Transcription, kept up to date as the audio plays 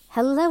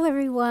Hello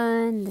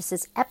everyone, this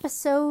is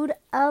episode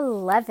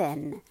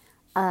 11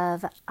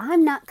 of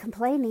I'm Not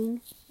Complaining.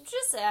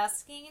 Just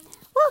asking.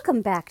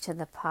 Welcome back to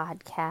the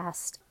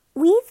podcast.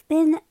 We've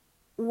been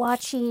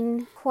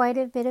watching quite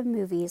a bit of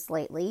movies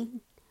lately.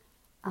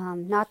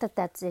 Not that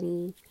that's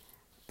any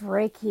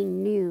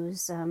breaking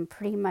news.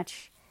 Pretty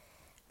much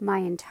my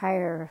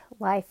entire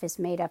life is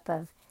made up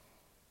of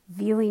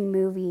viewing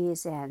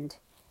movies and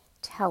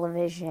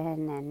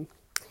television, and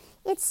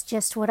it's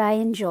just what I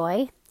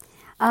enjoy.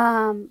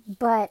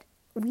 But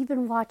we've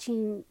been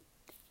watching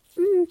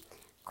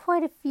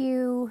quite a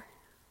few,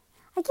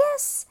 I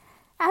guess,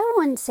 I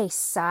wouldn't say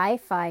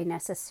sci-fi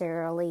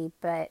necessarily,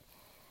 but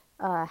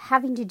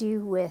having to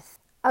do with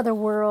other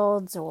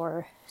worlds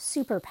or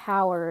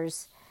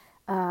superpowers.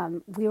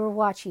 We were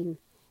watching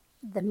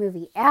the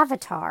movie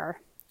Avatar,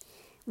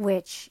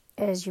 which,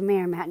 as you may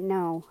or may not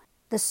know,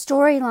 the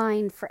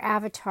storyline for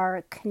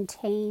Avatar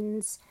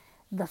contains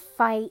the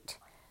fight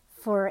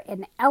for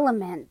an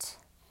element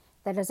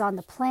that is on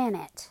the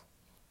planet,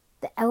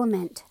 the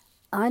element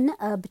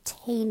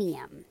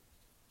unobtainium.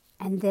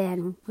 And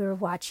then we were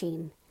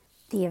watching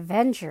the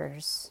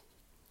Avengers,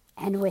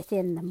 and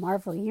within the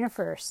Marvel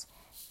Universe,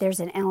 there's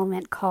an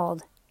element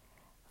called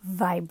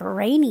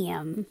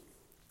vibranium.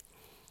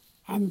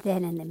 And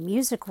then in the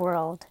music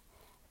world,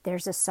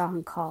 there's a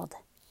song called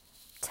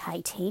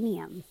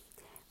Titanium,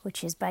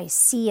 which is by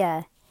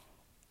Sia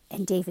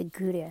and David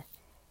Guetta,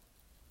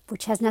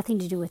 which has nothing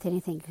to do with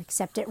anything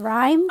except it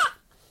rhymed.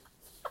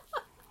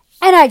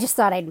 And I just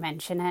thought I'd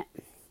mention it.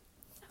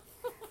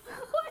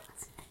 What?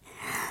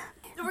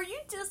 Were you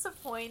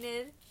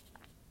disappointed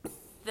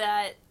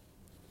that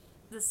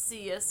the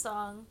Sia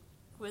song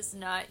was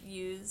not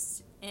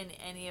used in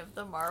any of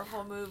the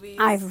Marvel movies?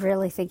 I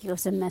really think it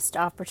was a missed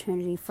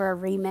opportunity for a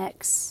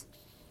remix.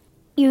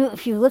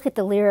 If you look at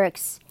the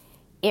lyrics,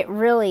 it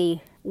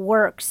really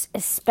works,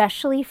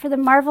 especially for the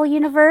Marvel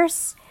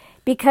Universe,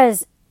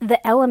 because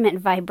the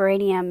element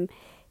vibranium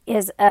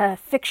is a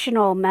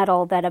fictional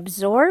metal that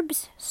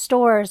absorbs,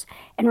 stores,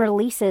 and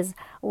releases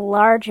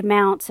large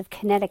amounts of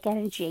kinetic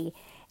energy.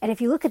 And if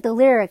you look at the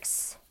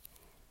lyrics,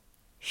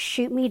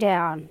 shoot me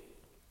down,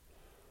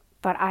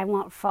 but I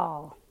won't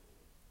fall.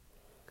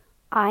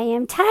 I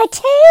am titanium.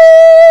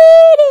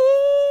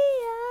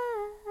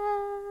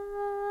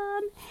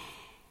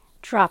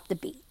 Drop the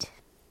beat.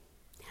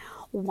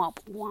 Womp,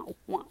 womp,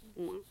 womp,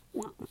 womp,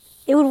 womp.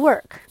 It would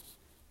work.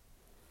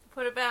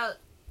 What about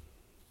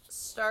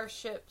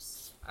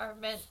starships are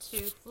meant to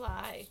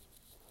fly?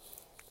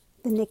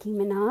 The Nicki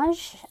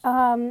Minaj?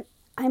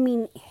 I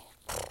mean,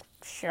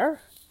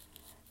 sure.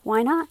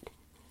 Why not?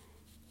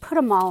 Put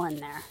them all in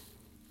there.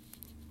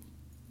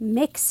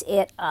 Mix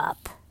it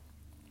up.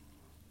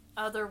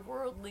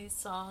 Otherworldly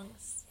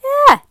songs.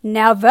 Yeah,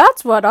 now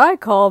that's what I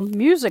call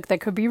music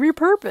that could be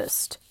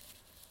repurposed.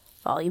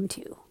 Volume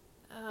 2.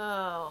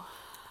 Oh.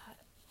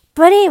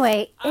 But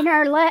anyway, in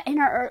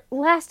our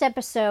last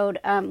episode,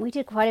 we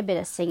did quite a bit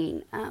of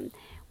singing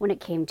when it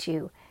came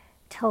to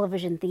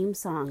television theme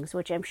songs,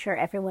 which I'm sure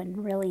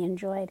everyone really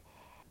enjoyed.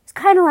 It's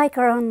kind of like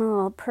our own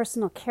little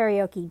personal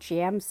karaoke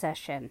jam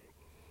session.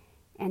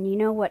 And you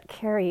know what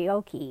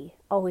karaoke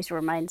always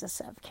reminds us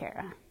of,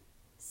 Kara?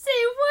 Say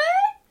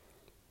what?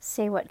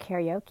 Say What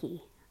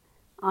Karaoke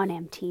on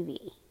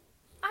MTV.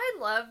 I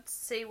loved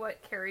Say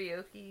What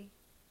Karaoke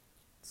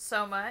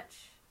so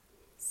much.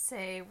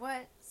 Say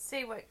what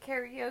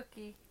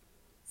karaoke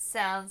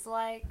sounds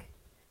like.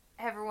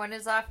 Everyone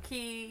is off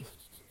key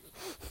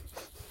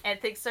and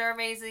thinks they're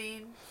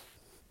amazing.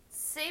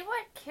 Say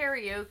What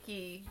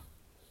Karaoke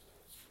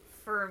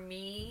for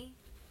me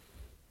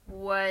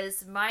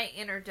was my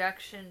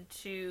introduction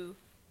to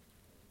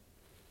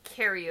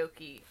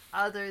karaoke,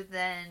 other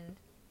than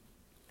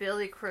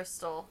Billy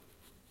Crystal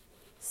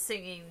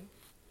singing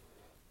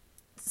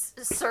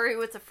Sorry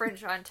with the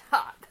Fringe on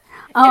Top.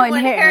 Oh, and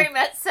When Harry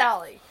Met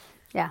Sally.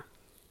 Yeah.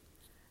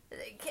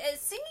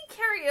 Singing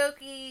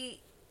karaoke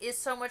is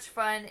so much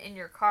fun in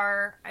your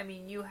car. I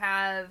mean, you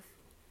have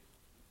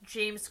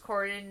James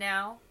Corden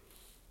now,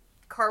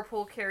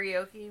 Carpool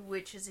Karaoke,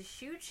 which is a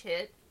huge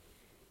hit,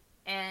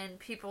 and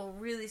people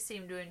really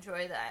seem to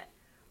enjoy that.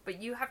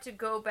 But you have to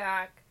go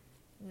back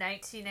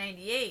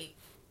 1998,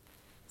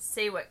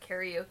 Say What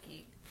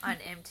Karaoke on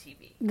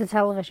MTV. The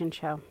television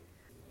show.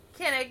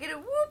 Can I get a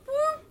whoop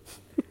whoop?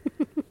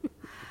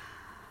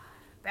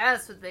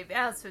 Bounce with me,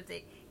 bounce with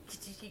me.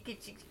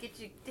 Get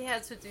you,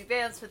 dance with me,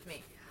 dance with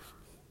me.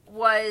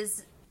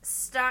 Was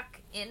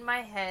stuck in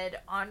my head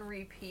on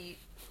repeat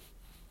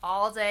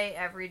all day,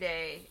 every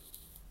day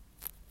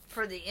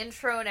for the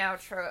intro and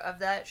outro of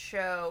that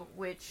show,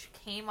 which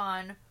came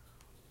on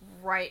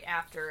right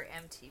after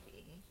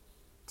MTV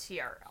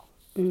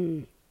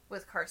TRL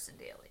with Carson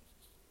Daly.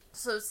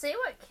 So Say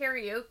What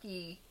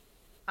Karaoke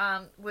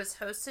was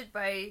hosted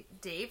by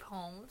Dave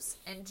Holmes.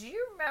 And do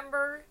you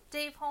remember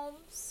Dave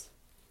Holmes?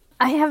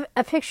 I have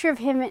a picture of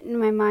him in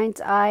my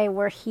mind's eye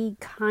where he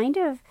kind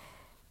of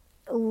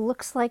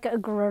looks like a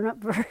grown-up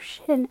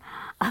version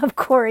of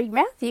Corey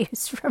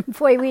Matthews from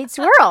Boy Meets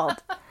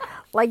World.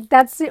 Like,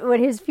 that's what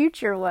his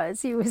future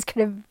was. He was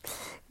going to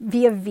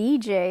be a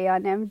VJ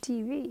on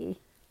MTV.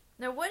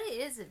 Now, what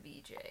is a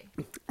VJ?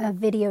 A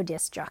video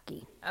disc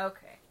jockey.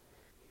 Okay.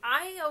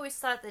 I always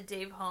thought that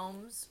Dave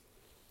Holmes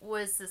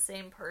was the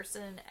same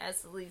person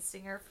as the lead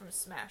singer from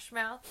Smash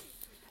Mouth.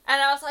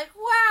 And I was like,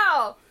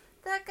 wow,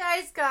 that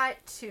guy's got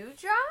 2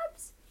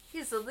 jobs?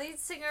 He's the lead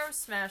singer of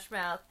Smash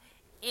Mouth,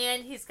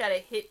 and he's got a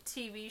hit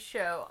TV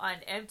show on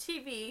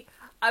MTV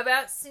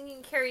about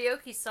singing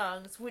karaoke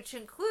songs, which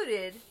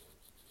included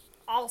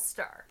All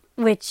Star.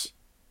 Which,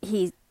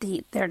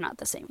 they're not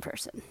the same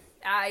person.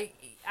 I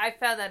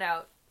found that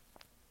out,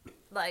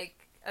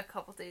 like, a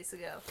couple days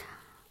ago.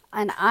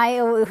 And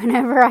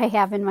whenever I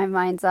have in my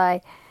mind's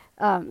eye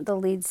the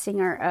lead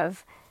singer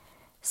of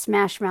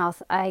Smash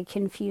Mouth, I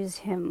confuse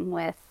him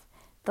with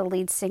the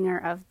lead singer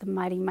of the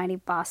Mighty Mighty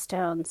Boss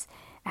Tones.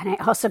 And I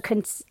also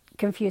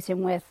confuse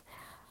him with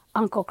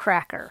Uncle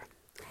Kracker.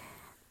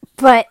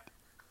 But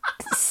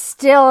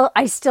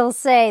I still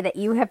say that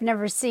you have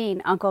never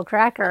seen Uncle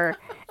Kracker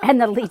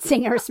and the lead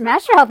singer of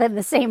Smash Mouth in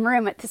the same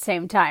room at the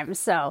same time.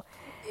 So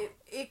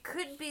it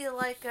could be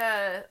like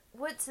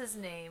what's his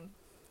name?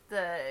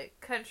 The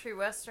country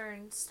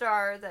western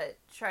star that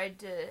tried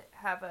to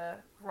have a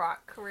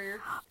rock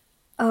career.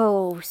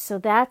 Oh, so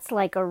that's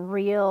like a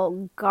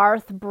real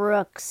Garth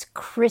Brooks,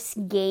 Chris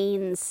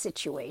Gaines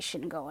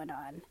situation going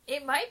on.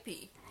 It might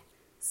be.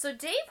 So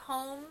Dave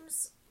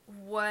Holmes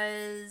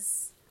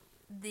was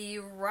the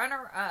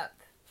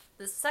runner-up,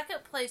 the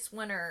second place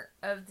winner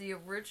of the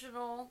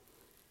original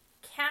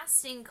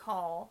casting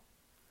call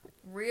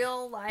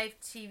real life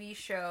TV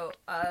show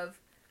of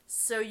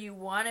So You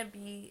Want to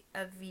Be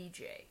a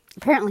VJ.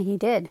 Apparently he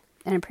did,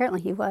 and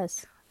apparently he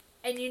was.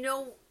 And you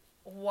know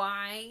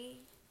why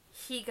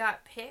he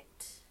got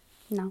picked?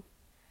 No.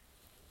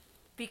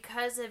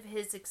 Because of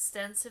his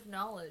extensive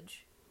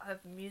knowledge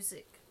of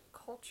music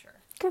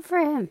culture. Good for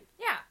him.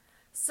 Yeah.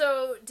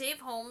 So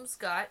Dave Holmes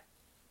got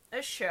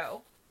a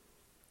show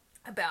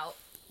about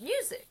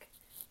music,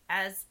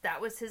 as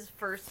that was his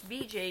first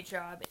VJ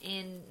job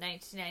in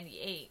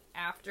 1998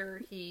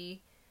 after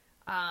he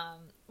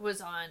was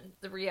on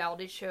the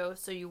reality show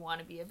So You Want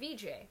to Be a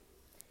VJ.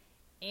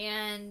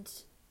 And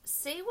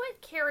Say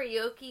What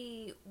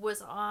Karaoke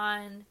was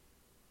on,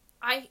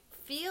 I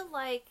feel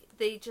like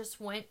they just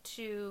went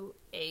to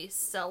a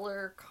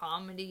cellar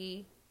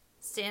comedy,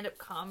 stand-up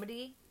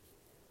comedy.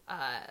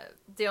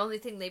 The only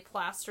thing they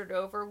plastered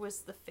over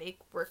was the fake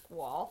brick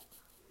wall.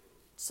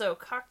 So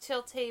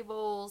cocktail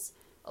tables,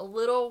 a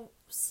little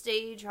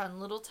stage on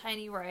little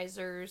tiny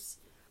risers,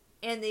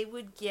 and they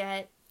would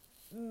get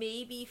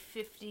maybe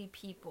 50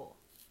 people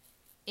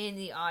in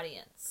the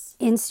audience.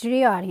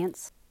 In-studio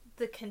audience.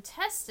 The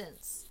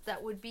contestants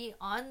that would be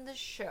on the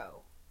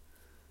show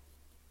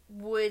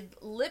would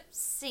lip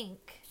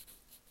sync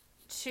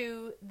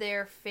to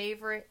their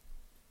favorite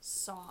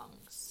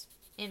songs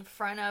in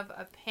front of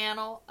a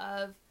panel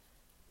of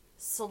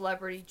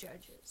celebrity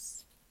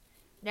judges.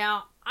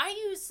 Now, I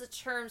use the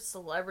term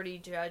celebrity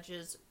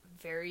judges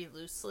very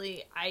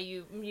loosely.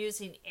 I'm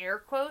using air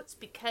quotes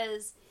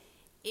because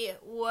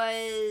it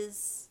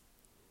was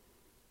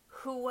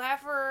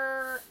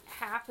whoever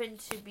happened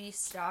to be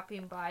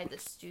stopping by the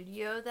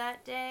studio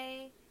that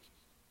day,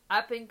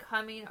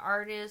 up-and-coming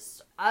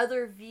artists,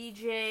 other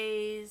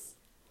VJs,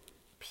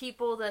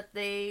 people that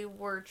they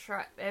were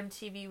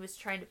MTV was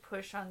trying to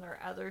push on their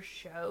other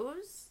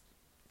shows.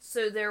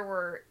 So there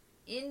were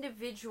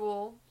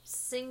individual,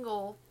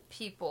 single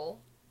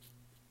people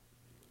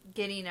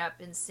getting up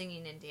and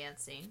singing and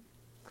dancing.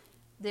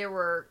 There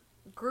were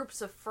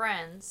groups of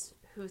friends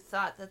who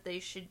thought that they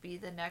should be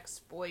the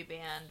next boy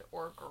band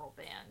or girl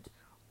band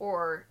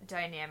or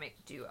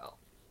dynamic duo.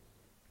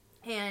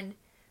 And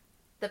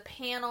the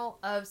panel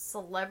of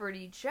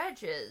celebrity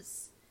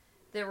judges,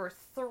 there were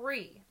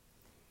 3.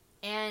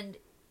 And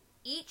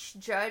each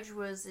judge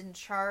was in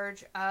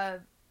charge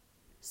of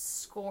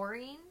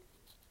scoring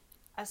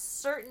a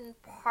certain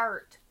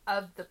part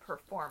of the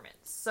performance.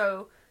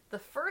 So the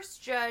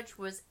first judge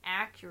was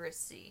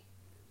accuracy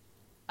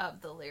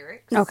of the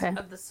lyrics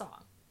of the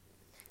song.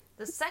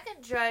 The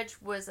second judge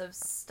was of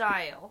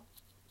style.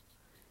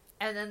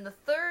 And then the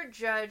third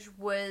judge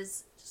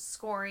was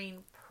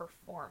scoring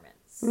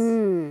performance.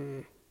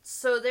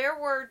 So there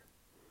were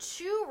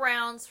 2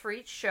 rounds for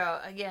each show.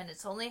 Again,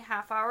 it's only a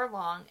half hour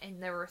long,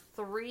 and there were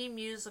 3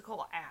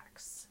 musical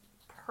acts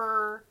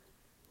per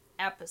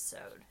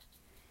episode.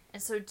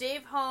 And so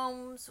Dave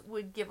Holmes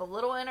would give a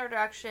little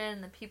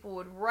introduction, the people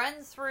would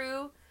run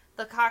through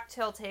the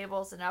cocktail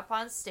tables and up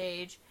on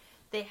stage.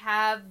 They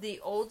have the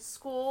old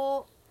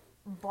school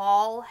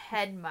ball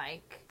head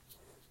mic,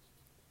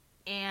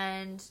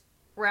 and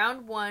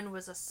round 1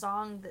 was a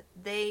song that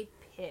they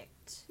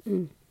picked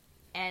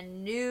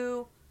and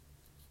knew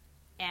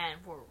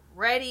and were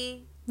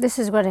ready. This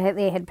is what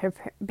they had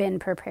been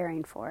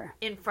preparing for.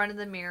 In front of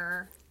the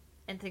mirror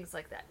and things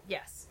like that.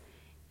 Yes.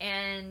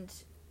 And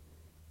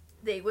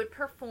they would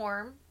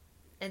perform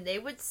and they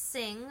would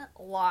sing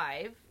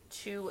live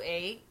to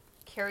a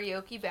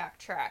karaoke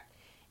backtrack.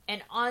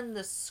 And on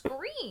the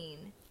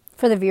screen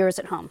For the viewers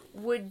at home.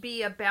 would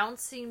be a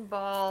bouncing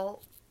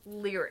ball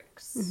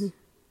lyrics. Mm-hmm.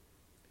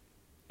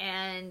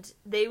 And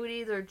they would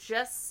either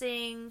just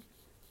sing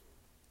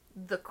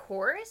the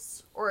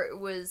chorus, or it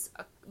was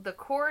the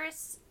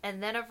chorus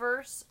and then a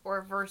verse, or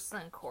a verse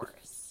then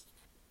chorus.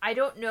 I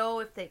don't know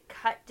if they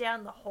cut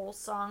down the whole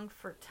song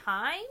for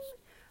time,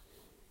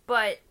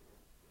 but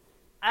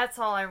that's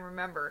all I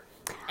remember.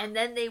 And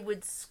then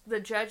the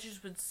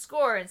judges would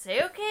score and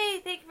say, okay,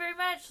 thank you very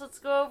much. Let's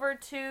go over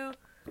to,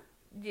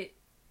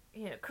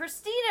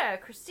 Christina,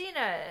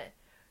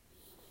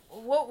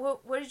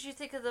 what did you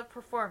think of the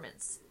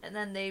performance? And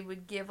then they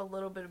would give a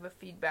little bit of a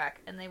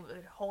feedback, and they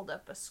would hold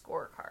up a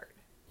scorecard.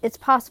 It's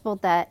possible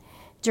that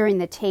during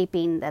the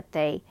taping that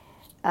they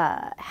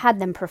had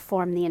them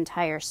perform the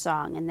entire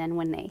song, and then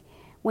when they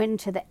went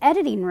into the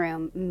editing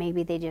room,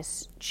 maybe they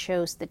just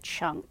chose the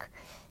chunk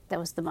that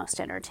was the most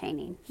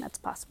entertaining. That's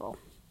possible.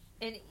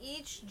 And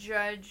each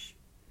judge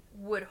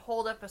would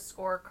hold up a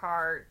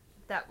scorecard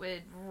that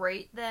would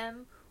rate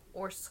them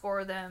or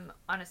score them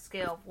on a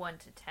scale of 1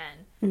 to 10.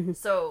 Mm-hmm.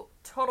 So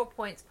total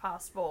points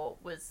possible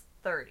was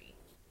 30.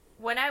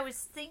 When I was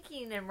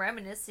thinking and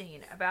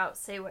reminiscing about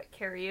Say What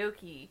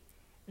Karaoke,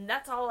 and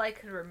that's all I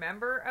could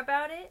remember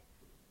about it,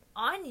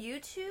 on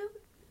YouTube,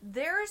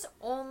 there's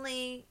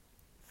only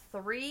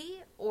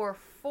 3 or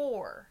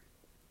 4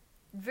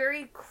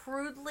 very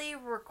crudely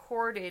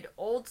recorded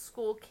old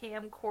school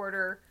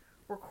camcorder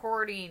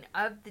recording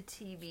of the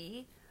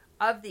TV,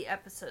 of the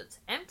episodes.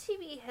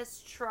 MTV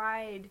has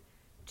tried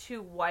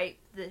to wipe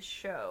this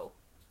show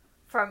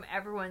from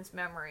everyone's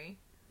memory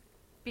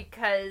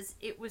because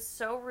it was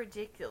so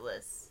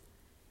ridiculous.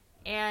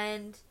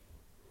 And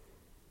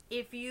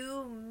if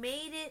you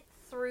made it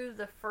through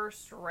the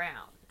first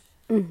round,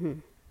 Mm-hmm.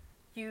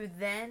 you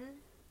then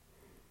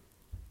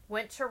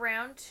went to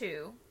round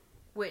 2,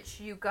 which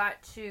you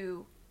got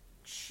to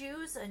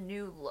choose a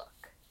new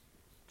look.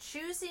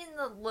 Choosing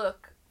the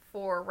look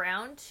for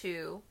round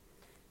 2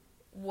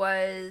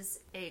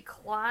 was a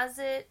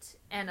closet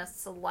and a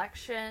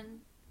selection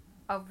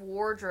of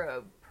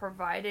wardrobe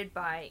provided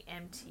by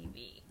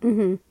MTV.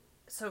 Mm-hmm.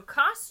 So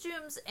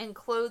costumes and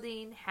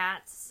clothing,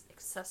 hats,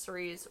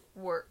 accessories,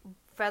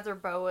 feather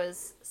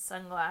boas,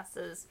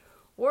 sunglasses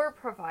were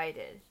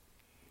provided.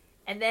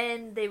 And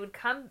then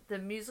the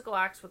musical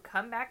acts would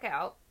come back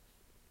out,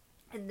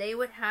 and they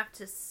would have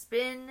to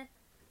spin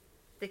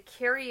the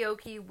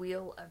karaoke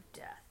wheel of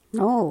death.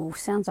 Oh,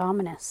 sounds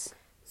ominous.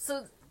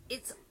 So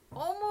it's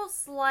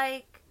almost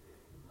like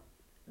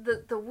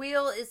the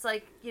wheel is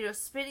like,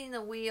 spinning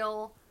the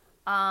wheel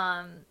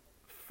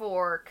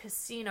for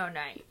casino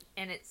night.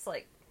 And it's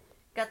like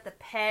got the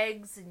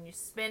pegs, and you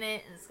spin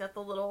it, and it's got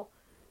the little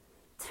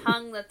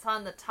tongue that's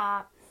on the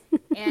top.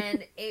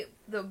 And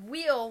the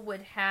wheel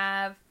would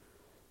have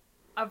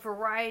a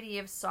variety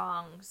of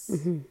songs.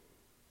 Mm-hmm.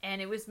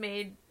 And it was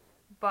made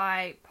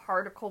by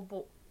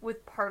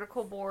with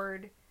particle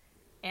board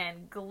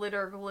and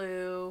glitter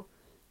glue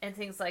and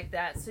things like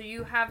that. So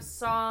you have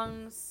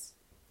songs,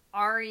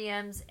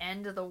 REM's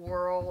End of the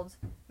World,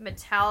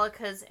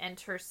 Metallica's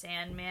Enter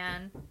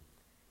Sandman,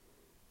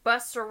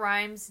 Busta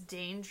Rhymes'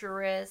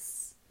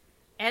 Dangerous,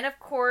 and of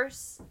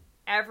course,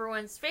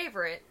 everyone's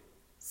favorite,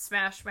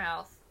 Smash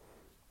Mouth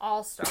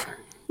All-Star.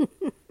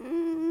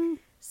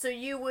 So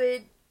you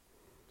would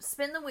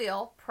spin the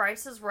wheel,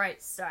 Price is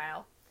Right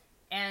style,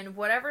 and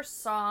whatever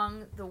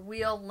song the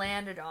wheel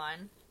landed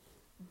on,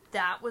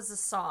 that was a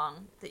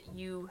song that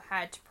you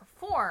had to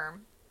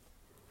perform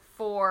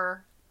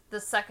for the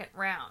second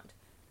round.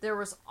 There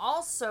was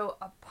also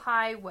a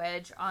pie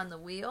wedge on the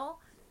wheel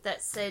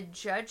that said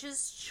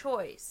Judge's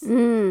Choice,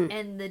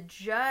 and the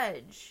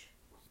judge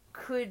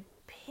could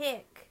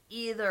pick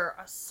either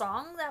a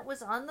song that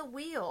was on the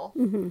wheel,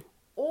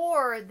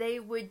 or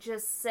they would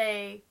just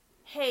say,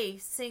 hey,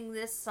 sing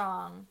this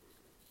song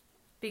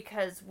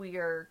because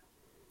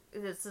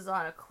this is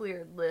on a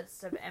cleared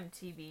list of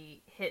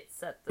MTV hits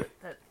that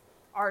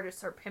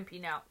artists are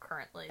pimping out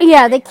currently.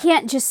 Yeah, they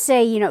can't just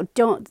say,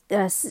 don't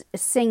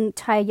sing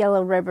Tie a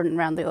Yellow Ribbon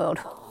around the old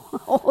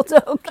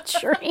oak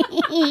tree.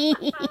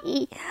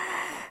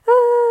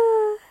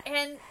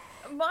 And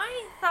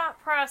my thought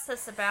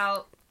process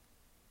about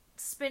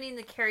spinning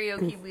the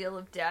karaoke wheel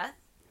of death,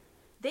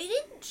 they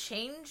didn't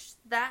change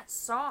the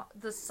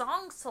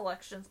song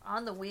selections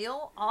on the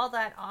wheel all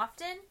that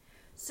often.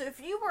 So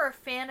if you were a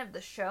fan of the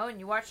show and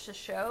you watched the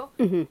show,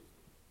 and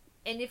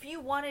if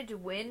you wanted to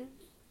win,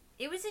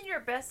 it was in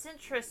your best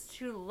interest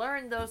to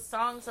learn those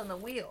songs on the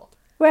wheel.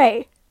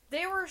 Right.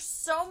 There were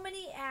so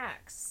many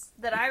acts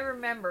that I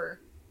remember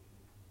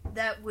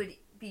that would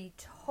be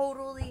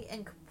totally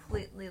and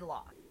completely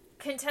lost.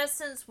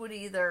 Contestants would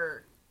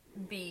either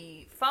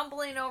be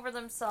fumbling over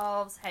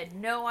themselves, had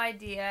no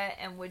idea,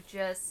 and would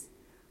just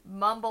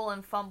mumble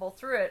and fumble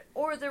through it.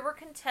 Or there were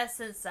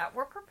contestants that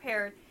were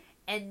prepared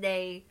and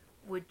they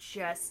would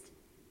just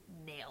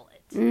nail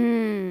it.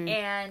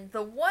 And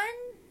the one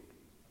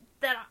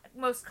that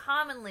most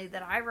commonly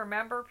that I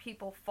remember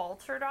people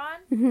faltered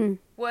on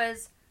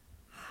was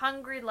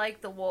Hungry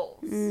Like the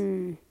Wolves.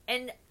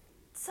 And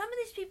some of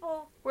these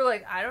people were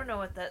like, I don't know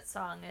what that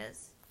song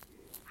is.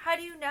 How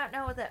do you not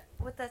know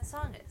what that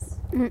song is?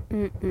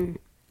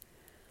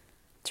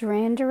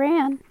 Duran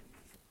Duran.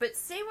 But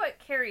Say What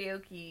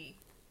Karaoke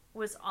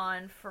was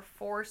on for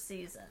 4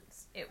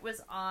 seasons. It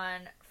was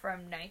on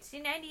from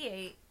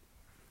 1998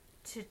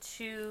 to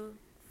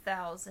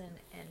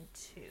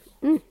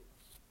 2002.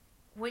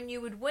 When you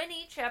would win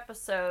each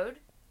episode,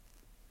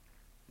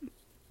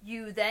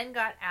 you then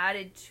got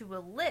added to a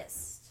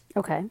list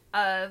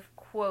of,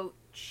 quote,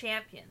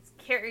 champions,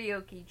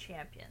 karaoke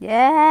champions.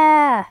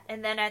 Yeah.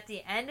 And then at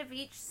the end of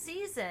each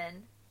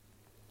season,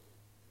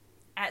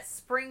 at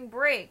spring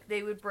break,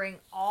 they would bring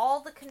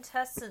all the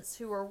contestants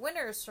who were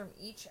winners from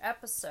each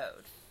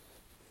episode.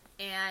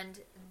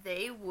 And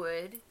they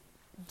would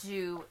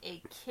do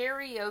a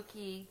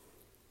karaoke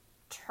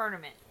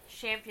tournament,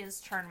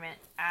 champions tournament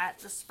at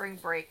the Spring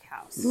Break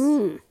House.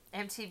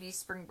 MTV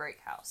Spring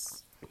Break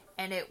House.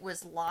 And it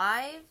was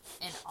live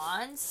and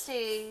on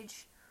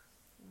stage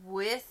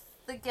with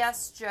the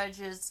guest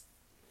judges,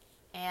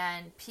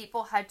 and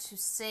people had to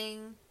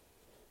sing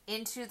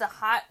into the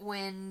hot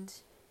wind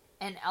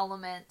and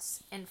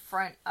elements in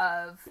front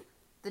of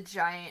the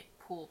giant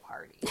pool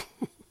party.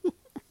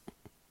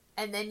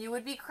 And then you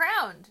would be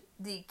crowned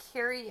the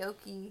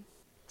karaoke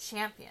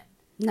champion.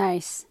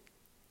 Nice.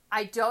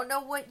 I don't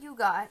know what you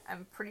got.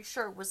 I'm pretty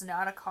sure it was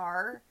not a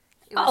car.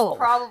 It was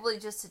probably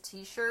just a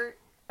t-shirt.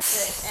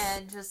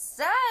 And just,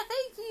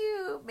 thank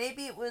you.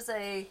 Maybe it was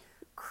a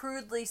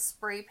crudely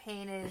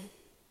spray-painted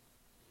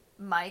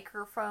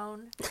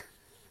microphone.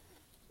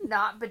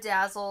 Not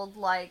bedazzled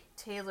like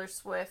Taylor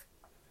Swift.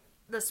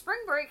 The Spring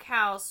Break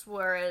House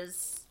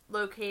was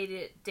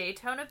located at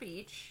Daytona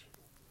Beach,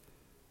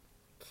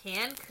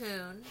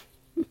 Cancun,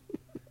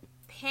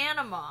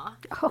 Panama.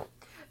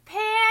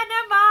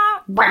 Panama!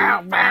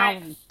 Bow,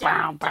 bow,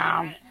 bow,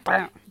 bow,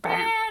 bow, bow.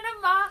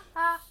 Panama!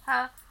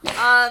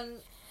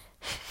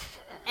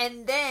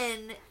 And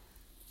then,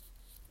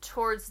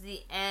 towards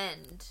the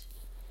end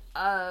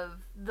of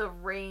the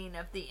reign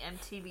of the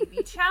MTV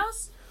Beach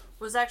House,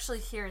 was actually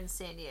here in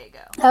San Diego.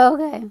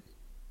 Okay.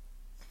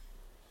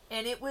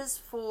 And it was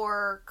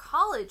for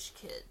college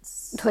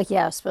kids. Well,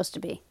 yeah, it was supposed to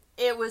be.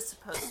 It was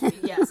supposed to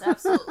be, yes,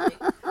 absolutely.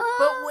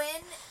 But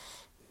when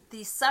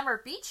the Summer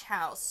Beach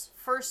House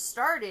first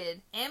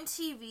started,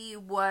 MTV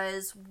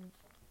was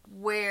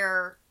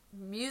where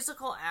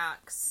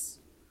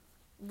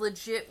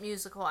legit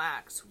musical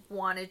acts,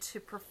 wanted to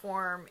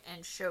perform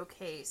and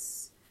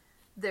showcase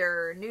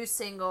their new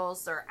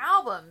singles, their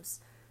albums.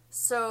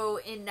 So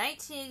in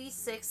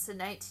 1986 to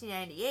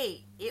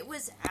 1998, it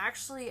was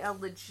actually a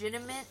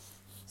legitimate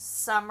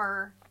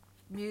summer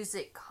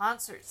music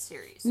concert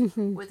series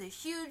with a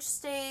huge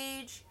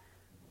stage,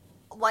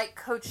 like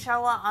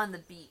Coachella on the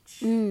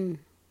beach.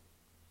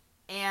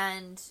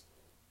 And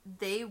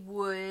they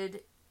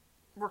would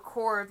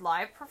record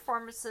live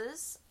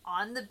performances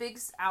on the big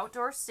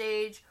outdoor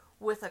stage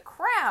with a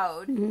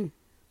crowd,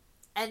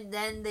 and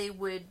then they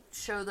would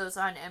show those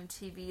on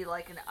MTV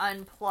like an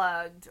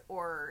unplugged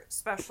or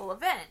special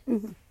event.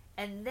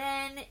 And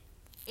then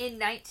in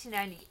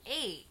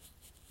 1998,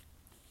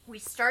 we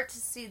start to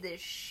see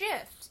this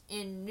shift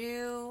in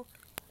new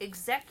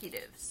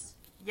executives,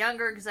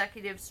 younger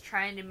executives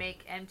trying to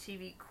make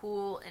MTV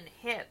cool and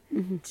hip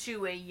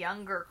to a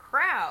younger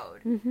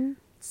crowd.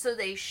 So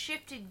they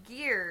shifted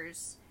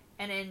gears,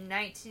 and in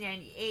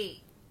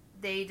 1998,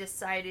 they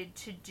decided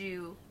to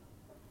do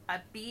a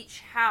beach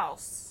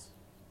house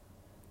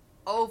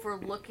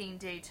overlooking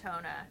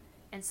Daytona.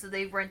 And so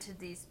they rented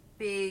these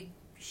big,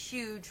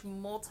 huge,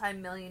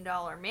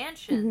 multi-million-dollar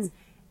mansions,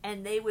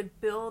 and they would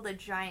build a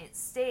giant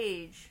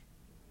stage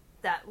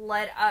that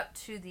led up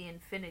to the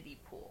infinity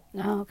pool.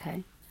 Oh,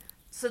 okay.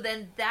 So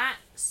then that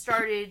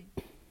started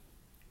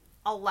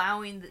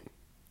allowing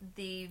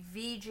the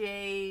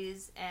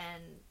VJs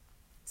and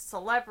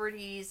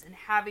celebrities and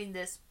having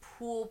this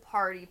pool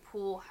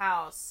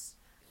house,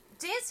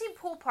 dancing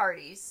pool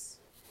parties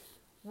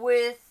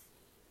with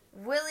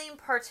willing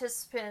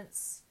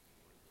participants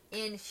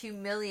in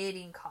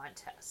humiliating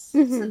contests.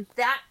 So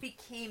that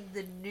became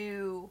the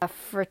new a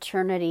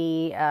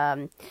fraternity,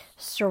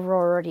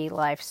 sorority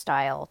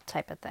lifestyle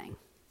type of thing.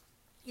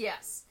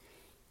 Yes.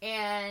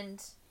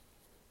 And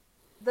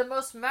the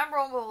most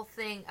memorable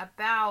thing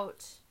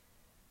about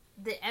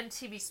the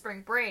MTV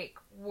Spring Break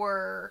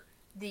were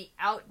the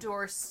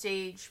outdoor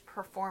stage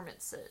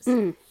performances.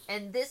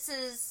 And this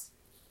is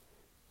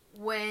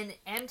when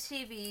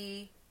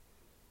MTV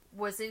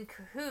was in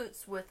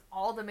cahoots with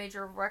all the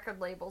major record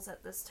labels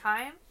at this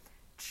time,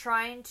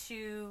 trying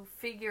to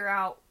figure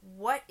out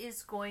what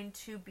is going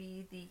to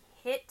be the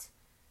hit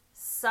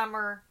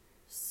summer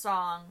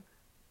song.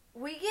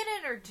 We get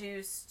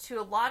introduced to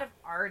a lot of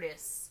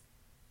artists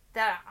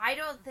that I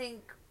don't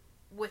think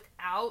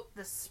without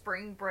the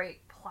Spring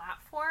Break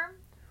platform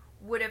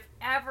would have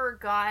ever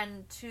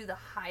gotten to the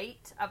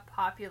height of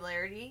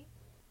popularity.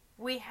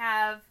 We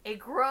have a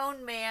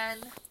grown man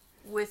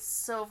with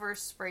silver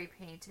spray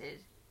painted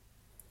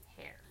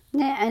hair.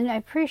 Yeah, and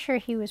I'm pretty sure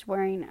he was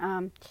wearing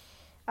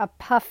a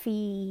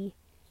puffy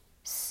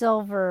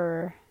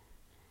silver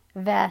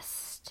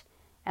vest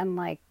and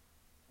like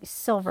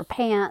silver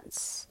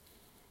pants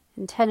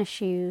and tennis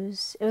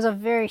shoes. It was a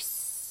very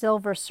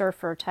Silver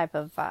Surfer type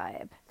of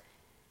vibe,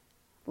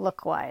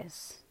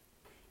 look-wise.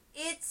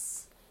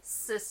 It's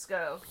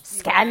Cisco.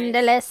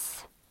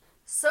 Scandalous.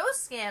 So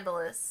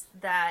scandalous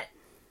that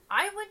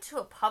I went to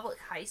a public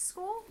high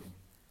school.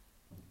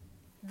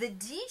 The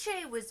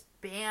DJ was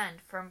banned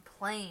from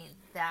playing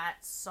that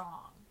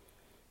song.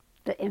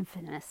 The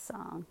infamous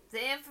song.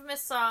 The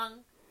infamous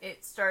song,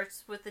 it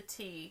starts with a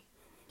T.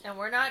 And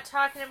we're not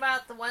talking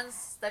about the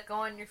ones that go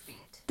on your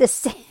feet.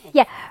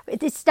 Yeah,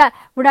 it's not.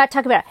 We're not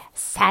talking about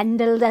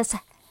sandalous.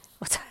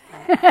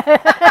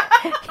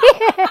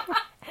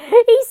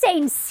 He's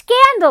saying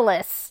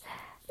scandalous,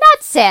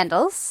 not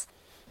sandals.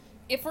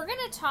 If we're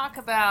going to talk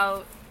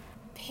about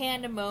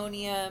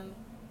pandemonium,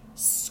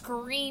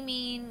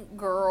 screaming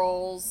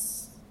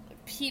girls,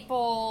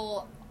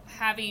 people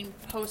having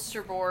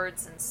poster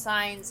boards and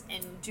signs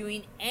and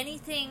doing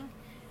anything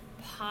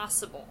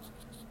possible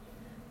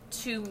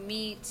to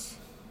meet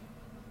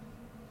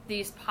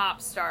these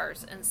pop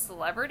stars and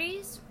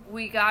celebrities,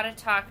 we gotta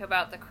talk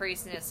about the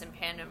craziness and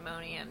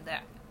pandemonium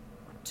that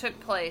took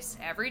place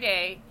every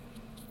day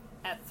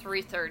at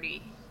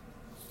 3:30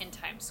 in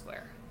Times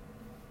Square.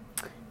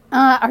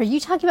 Are you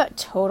talking about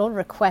Total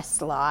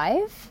Request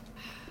Live?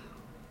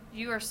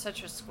 You are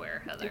such a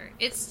square, Heather.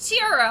 It's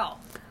TRL.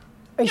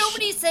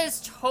 Nobody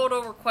says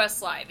Total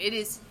Request Live. It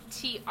is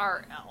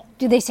TRL.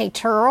 Do they say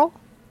Turl?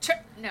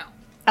 No.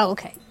 Oh,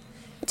 okay.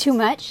 Too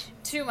much?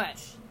 Too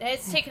much.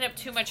 It's taken up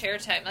too much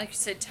airtime. Like you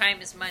said,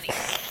 time is money.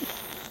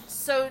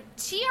 So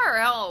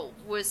TRL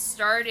was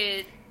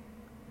started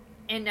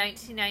in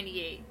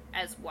 1998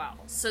 as well.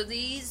 So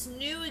these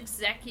new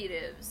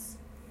executives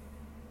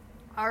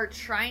are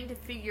trying to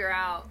figure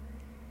out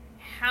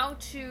how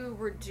to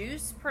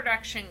reduce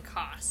production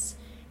costs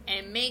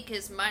and make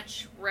as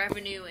much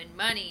revenue and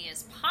money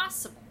as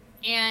possible.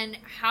 And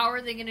how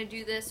are they going to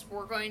do this?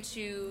 We're going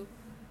to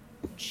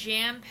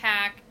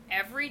jam-pack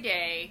every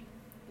day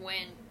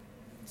when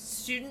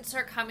students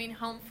are coming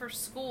home for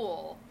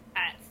school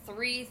at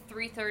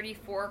 3:30,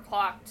 4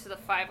 o'clock to the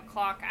 5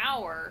 o'clock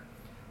hour.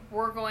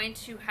 We're going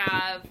to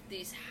have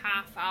these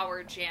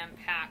half-hour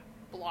jam-packed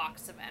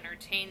blocks of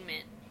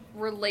entertainment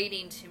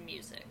relating to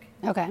music.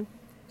 Okay.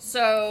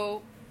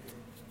 So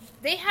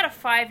they had a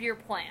 5-year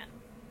plan.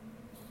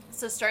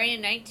 So starting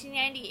in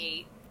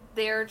 1998,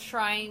 they're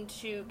trying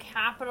to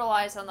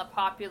capitalize on the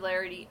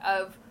popularity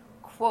of,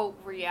 quote,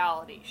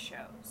 reality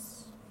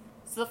shows.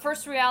 So the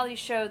first reality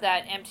show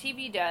that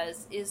MTV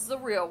does is The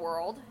Real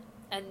World.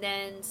 And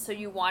then So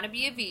You Want to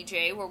Be a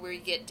VJ, where we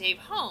get Dave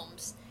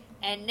Holmes.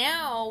 And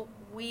now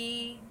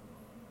we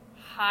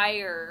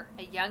hire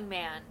a young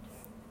man,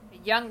 a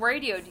young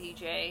radio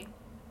DJ,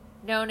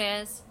 known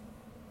as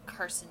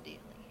Carson Daly.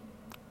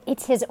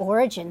 It's his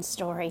origin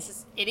story.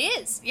 It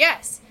is,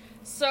 yes.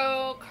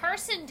 So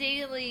Carson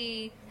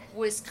Daly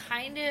was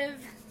kind of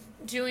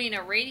doing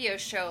a radio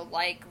show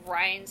like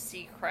Ryan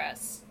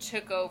Seacrest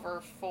took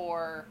over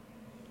for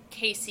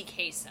Casey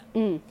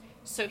Kasem.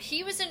 So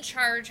he was in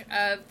charge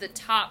of the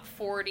top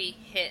 40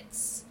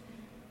 hits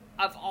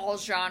of all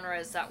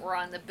genres that were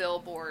on the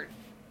Billboard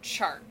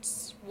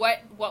charts.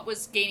 What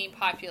was gaining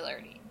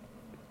popularity?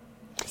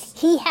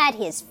 He had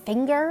his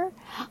finger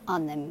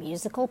on the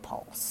musical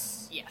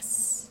pulse.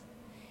 Yes.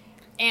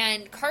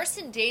 And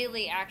Carson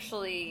Daly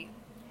actually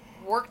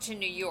worked in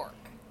New York.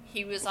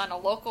 He was on a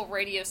local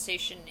radio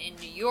station in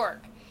New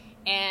York.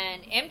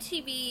 And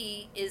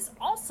MTV is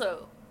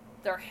also,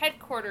 their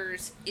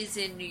headquarters is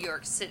in New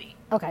York City.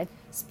 Okay.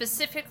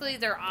 Specifically,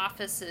 their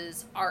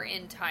offices are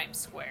in Times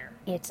Square.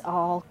 It's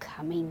all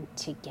coming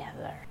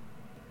together.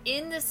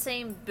 In the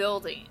same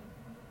building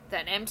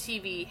that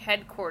MTV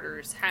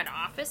headquarters had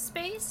office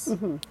space,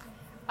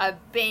 a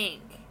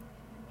bank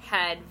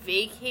had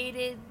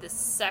vacated the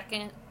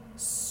second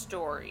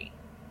story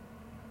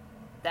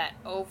that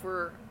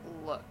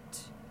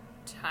overlooked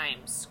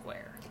Times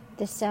Square.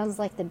 This sounds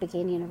like the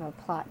beginning of a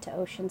plot to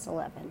Ocean's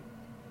 11.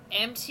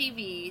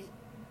 MTV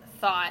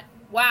thought,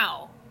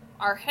 wow,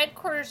 our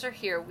headquarters are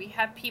here. We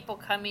have people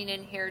coming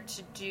in here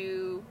to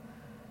do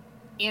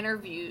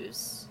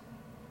interviews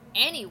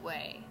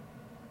anyway.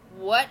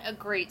 What a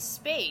great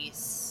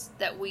space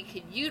that we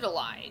could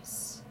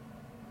utilize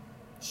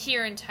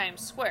here in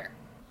Times Square.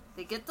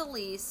 They get the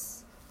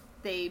lease.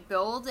 They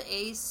build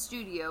a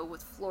studio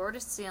with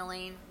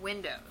floor-to-ceiling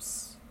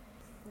windows.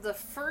 The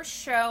first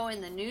show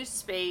in the new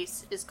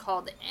space is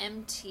called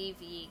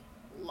MTV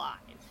Live.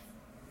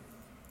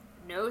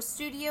 No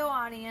studio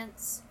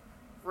audience,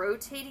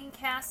 rotating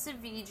cast of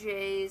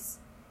VJs,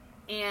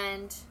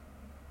 and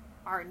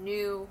our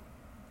new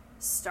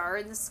star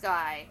in the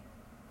sky,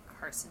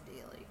 Carson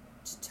Daly,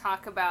 to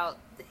talk about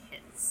the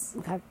hits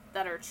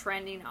that are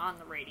trending on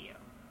the radio.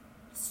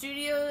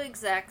 Studio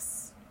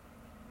execs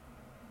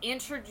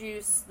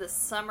introduced the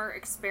summer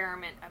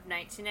experiment of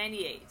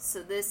 1998.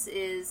 So this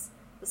is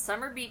the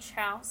Summer Beach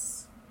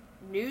House,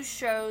 new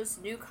shows,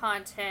 new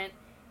content,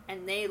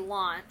 and they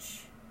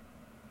launch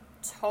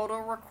Total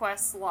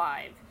Request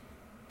Live,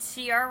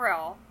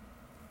 TRL,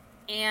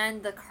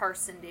 and the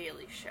Carson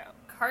Daly Show.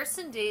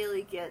 Carson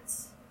Daly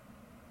gets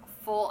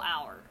a full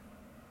hour.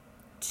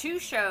 2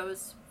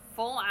 shows,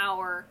 full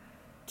hour,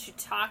 to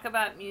talk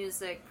about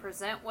music,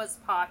 present what's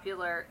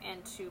popular,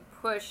 and to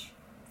push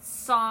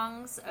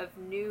songs of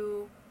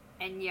new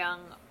and young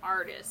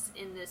artists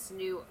in this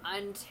new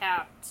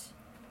untapped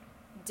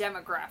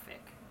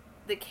demographic.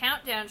 The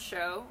countdown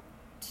show,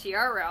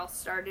 TRL,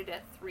 started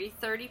at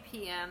 3:30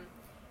 p.m.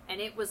 and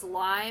it was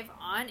live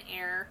on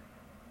air.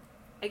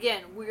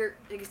 Again,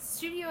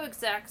 studio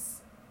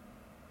execs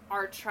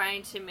are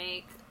trying to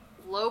make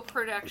low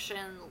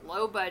production,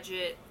 low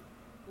budget,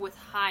 with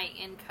high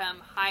income,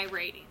 high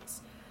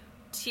ratings.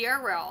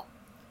 TRL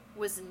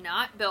was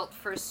not built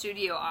for a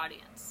studio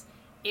audience.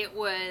 It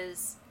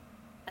was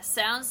a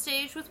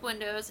soundstage with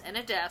windows and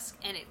a desk,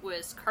 and it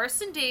was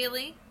Carson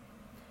Daly,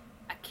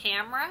 a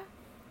camera,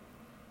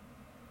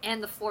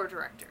 and the floor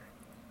director.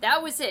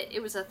 That was it.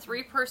 It was a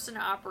 3-person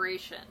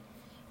operation.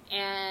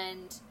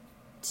 And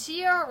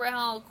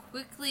TRL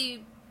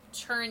quickly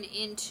turned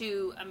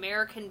into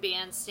American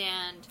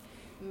Bandstand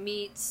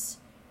meets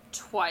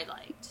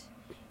Twilight.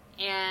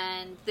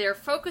 And they're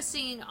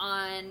focusing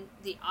on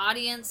the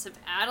audience of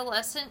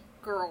adolescent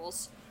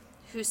girls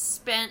who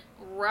spent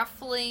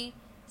roughly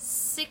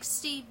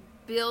 $60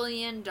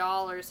 billion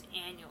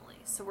annually.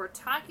 So we're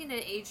talking an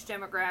age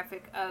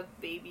demographic of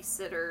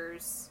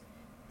babysitters,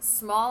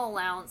 small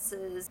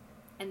allowances,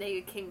 and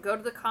they can go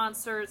to the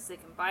concerts, they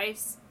can buy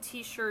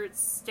t-shirts,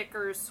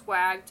 stickers,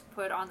 swag to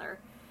put on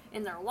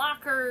in their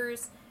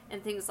lockers,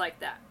 and things like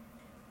that.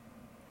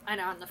 And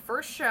on the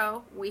first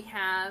show, we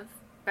have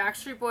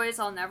Backstreet Boys'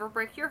 I'll Never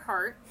Break Your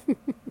Heart,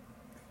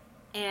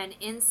 and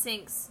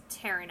NSYNC's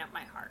Tearing Up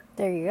My Heart.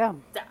 There you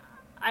go.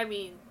 I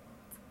mean,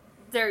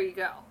 there you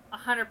go.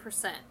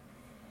 100%.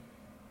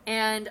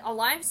 And a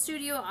live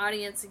studio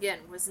audience, again,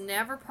 was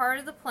never part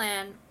of the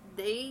plan.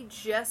 They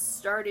just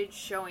started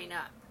showing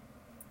up.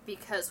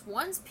 Because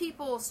once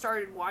people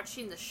started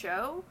watching the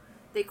show,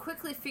 they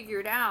quickly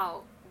figured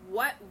out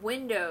what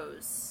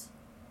windows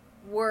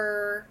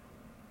were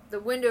the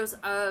windows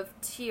of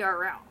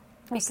TRL.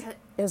 It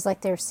was like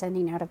they were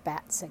sending out a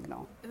bat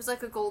signal. It was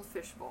like a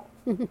goldfish bowl.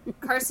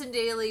 Carson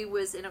Daly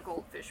was in a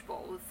goldfish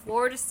bowl with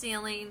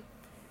floor-to-ceiling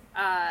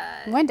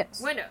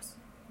windows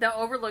that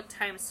overlooked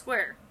Times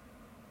Square.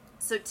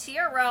 So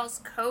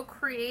TRL's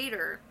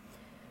co-creator,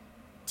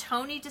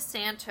 Tony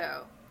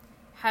DeSanto,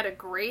 had a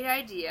great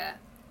idea,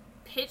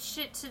 pitched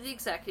it to the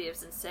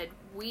executives, and said,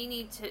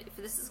 if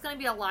this is going to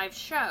be a live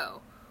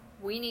show,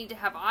 we need to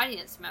have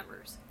audience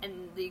members.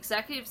 And the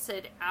executives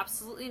said,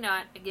 absolutely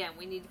not. Again,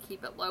 we need to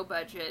keep it low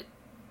budget.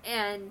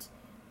 And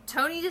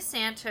Tony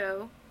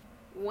DeSanto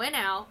went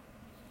out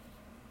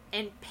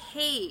and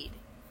paid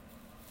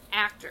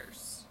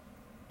actors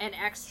and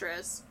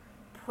extras,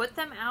 put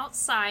them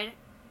outside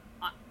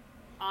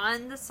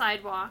on the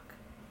sidewalk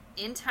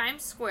in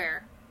Times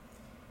Square.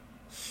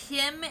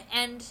 Him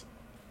and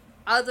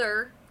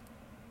other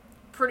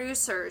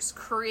producers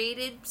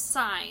created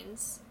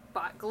signs,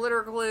 bought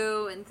glitter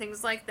glue and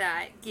things like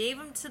that, gave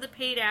them to the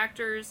paid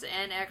actors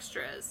and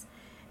extras,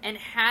 and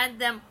had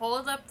them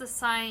hold up the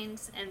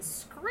signs and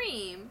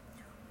scream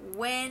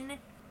when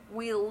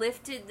we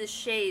lifted the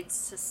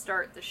shades to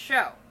start the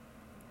show.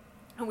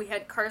 And we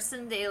had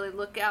Carson Daly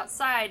look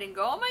outside and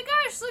go, oh my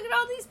gosh, look at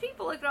all these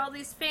people, look at all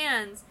these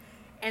fans.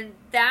 And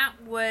that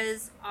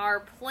was our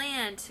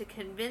plan, to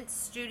convince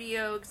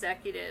studio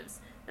executives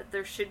that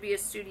there should be a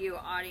studio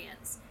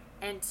audience.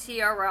 And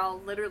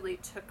TRL literally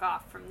took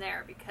off from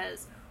there,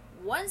 because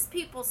once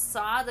people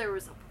saw there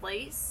was a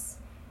place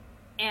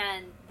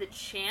and the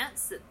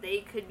chance that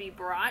they could be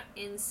brought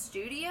in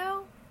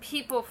studio,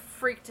 people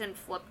freaked and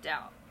flipped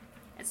out.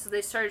 And so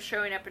they started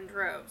showing up in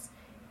droves.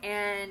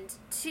 And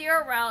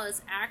TRL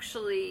is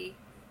actually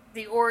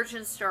the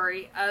origin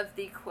story of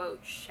the quote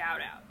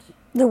shout out.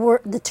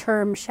 The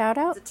term shout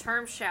out? The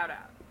term shout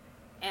out.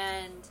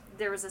 And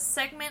there was a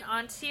segment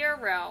on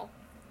TRL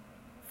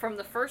from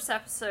the first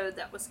episode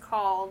that was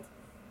called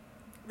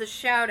The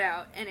Shout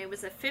Out, and it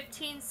was a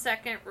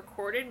 15-second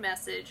recorded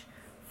message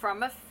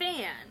from a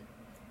fan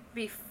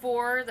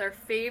before their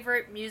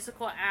favorite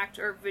musical act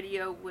or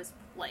video was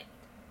played.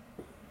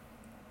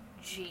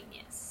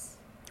 Genius.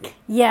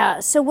 Yeah,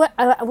 so what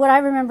I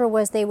remember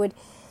was they would,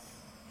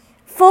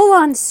 full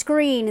on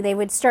screen, they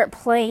would start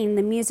playing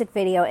the music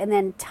video, and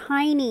then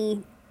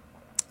tiny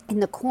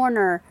in the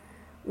corner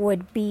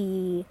would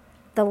be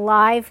the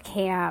live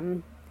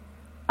cam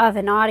of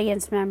an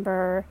audience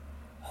member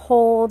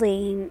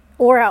holding,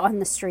 or out on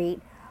the street,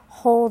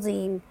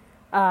 holding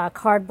a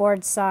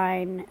cardboard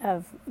sign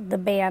of the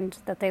band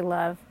that they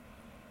love.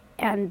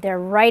 And they're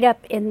right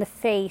up in the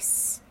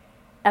face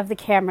of the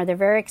camera. They're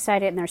very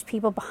excited, and there's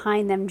people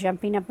behind them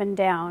jumping up and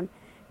down,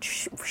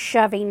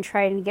 shoving,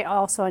 trying to get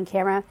also on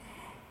camera.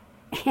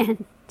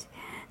 And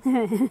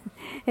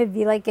it'd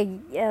be like a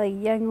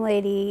young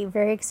lady,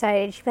 very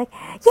excited. She'd be like,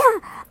 yeah,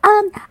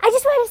 I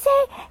just want to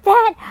say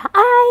that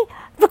I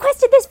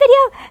requested this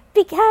video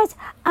because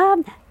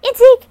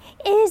NSYNC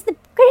is the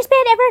greatest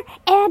band ever,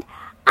 and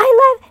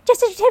I love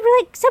Justin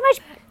Timberlake so much.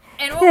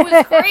 And what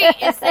was great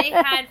is they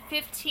had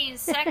 15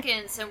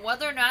 seconds, and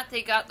whether or not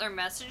they got their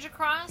message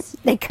across,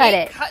 they cut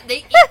it.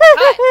 They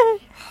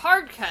cut.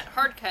 Hard cut.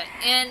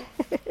 And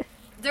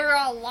there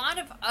are a lot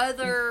of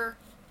other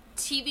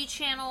TV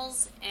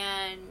channels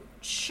and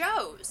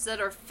shows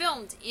that are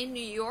filmed in New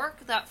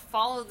York that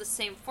follow the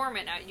same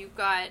format. Now, you've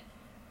got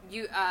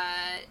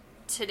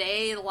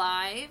Today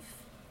Live.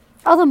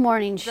 All the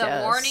morning shows.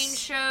 The morning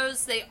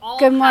shows, they all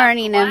Good have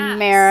Morning glass.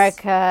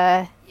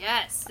 America.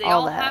 Yes, they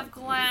all have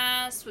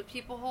glass with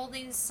people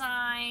holding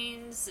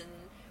signs and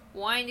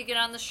wanting to get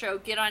on the show,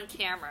 get on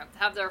camera,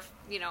 have their,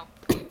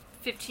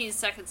 15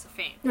 seconds of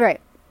fame. Right.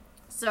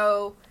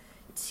 So,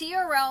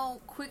 TRL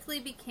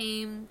quickly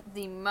became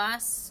the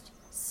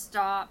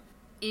must-stop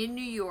in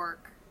New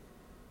York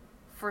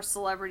for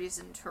celebrities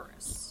and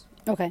tourists.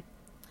 Okay.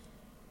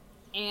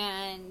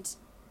 And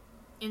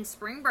in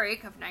spring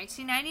break of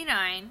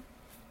 1999,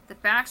 the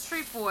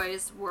Backstreet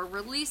Boys were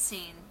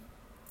releasing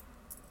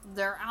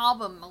their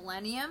album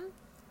Millennium,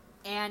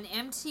 and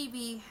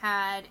MTV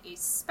had a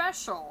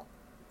special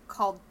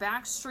called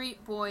Backstreet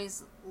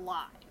Boys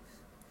Live.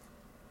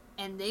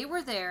 And they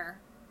were there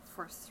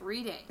for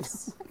 3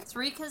 days.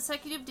 3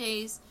 consecutive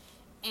days,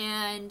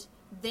 and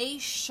they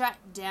shut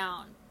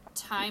down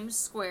Times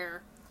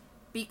Square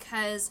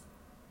because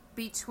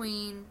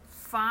between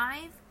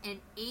 5 and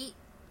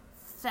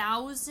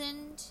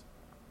 8,000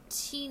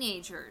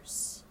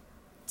 teenagers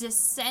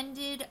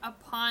descended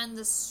upon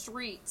the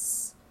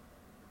streets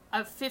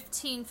of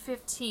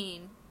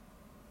 1515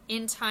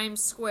 in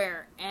Times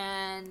Square,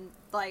 and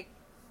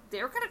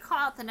they were going to call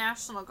out the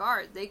National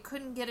Guard. They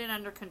couldn't get it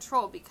under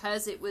control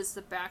because it was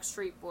the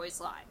Backstreet Boys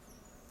Live.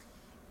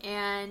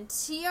 And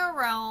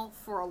TRL,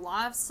 for a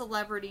lot of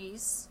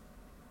celebrities,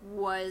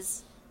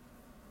 was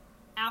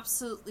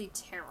absolutely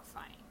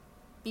terrifying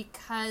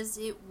because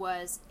it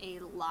was a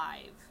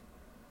live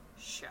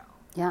show.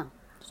 Yeah.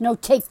 There's no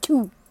take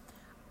two.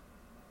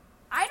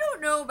 I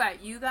don't know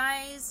about you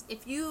guys,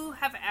 if you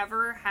have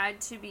ever had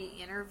to be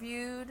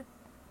interviewed,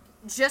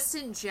 just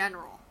in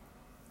general.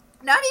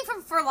 Not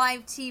even for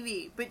live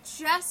TV, but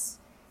just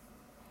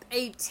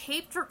a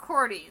taped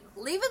recording,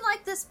 even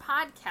like this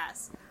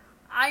podcast.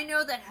 I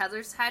know that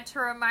Heather's had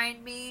to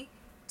remind me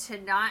to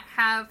not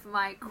have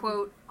my,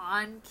 quote,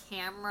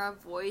 on-camera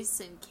voice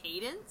and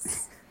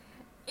cadence.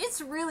 It's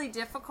really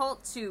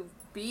difficult to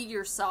be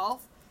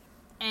yourself,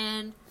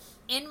 and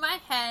in my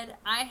head,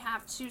 I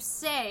have to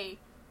say,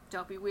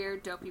 don't be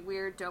weird, don't be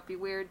weird, don't be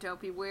weird, don't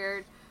be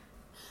weird.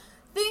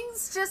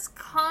 Things just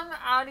come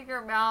out of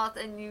your mouth,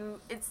 and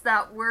it's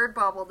that word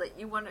bubble that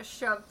you want to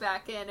shove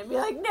back in and be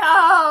like,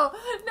 no,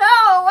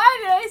 why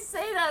did I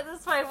say that?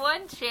 This is my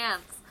one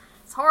chance.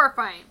 It's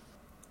horrifying.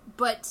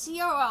 But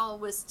TRL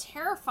was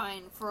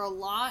terrifying for a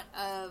lot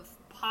of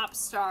pop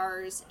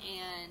stars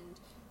and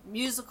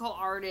musical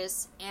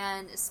artists,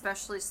 and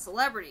especially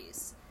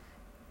celebrities.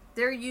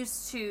 They're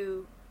used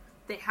to,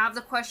 they have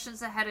the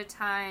questions ahead of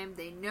time,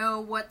 they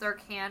know what their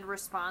canned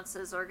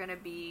responses are going to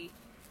be,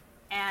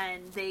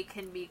 and they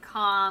can be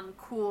calm,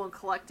 cool, and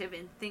collective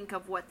and think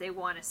of what they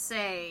want to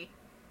say.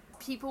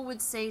 People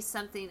would say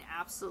something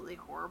absolutely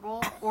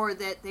horrible, or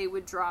that they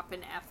would drop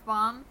an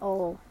F-bomb.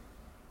 Oh.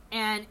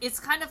 And it's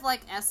kind of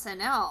like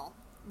SNL,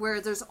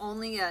 where there's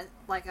only a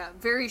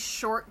very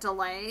short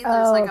delay.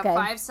 There's a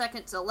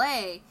 5-second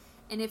delay.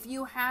 And if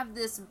you have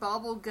this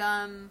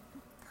bubblegum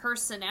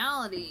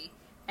personality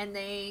and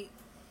they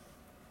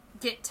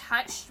get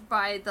touched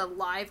by the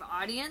live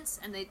audience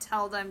and they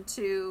tell them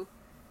to,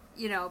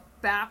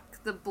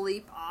 back the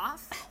bleep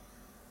off,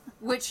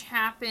 which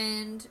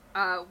happened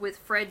with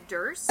Fred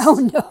Durst. Oh,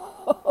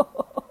 no.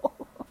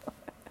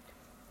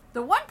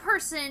 The one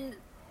person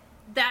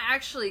that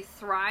actually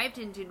thrived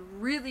and did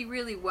really,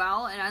 really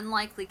well, an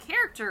unlikely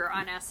character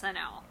on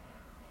SNL,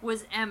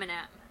 was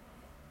Eminem.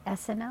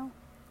 SNL?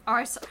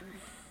 Or,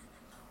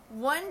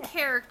 one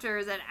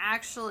character that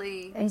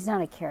actually... He's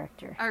not a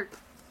character.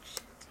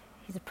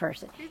 He's a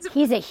person.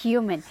 He's a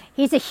human.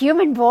 He's a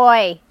human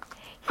boy.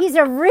 He's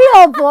a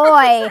real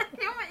boy.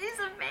 He's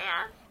a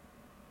man.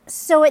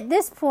 So at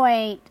this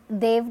point,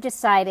 they've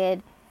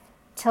decided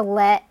to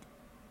let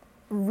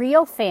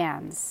real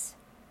fans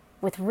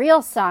with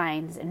real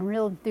signs and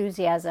real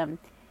enthusiasm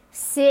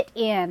sit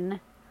in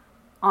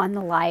on the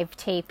live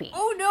taping.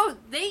 Oh, no.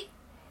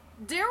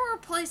 There were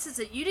places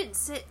that you didn't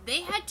sit.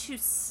 They had to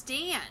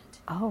stand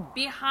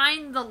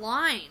behind the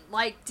line,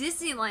 like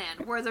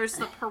Disneyland, where there's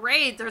the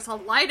parade. There's a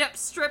light-up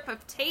strip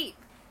of tape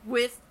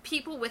with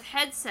people with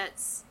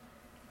headsets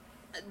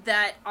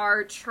that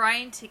are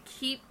trying to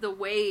keep the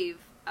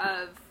wave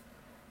of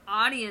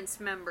audience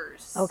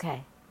members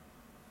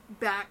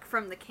back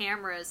from the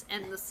cameras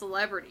and the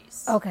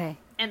celebrities. Okay.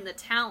 And the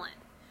talent.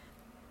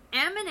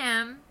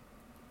 Eminem,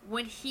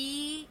 when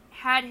he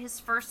had his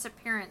first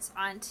appearance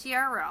on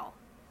TRL,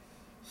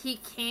 he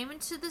came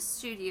into the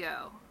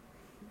studio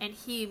and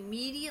he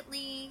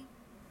immediately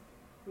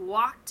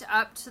walked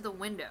up to the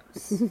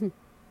windows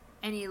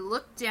and he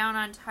looked down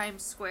on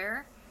Times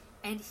Square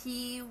and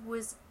he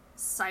was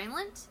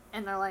silent,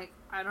 and they're like,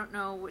 I don't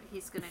know what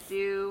he's gonna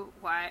do,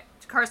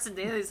 Carson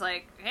Daly's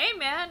like, hey,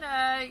 man,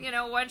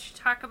 why don't you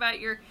talk about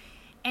your...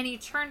 And he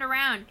turned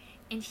around,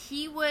 and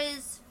he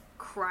was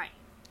crying.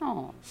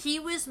 Oh. He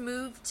was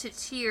moved to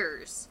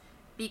tears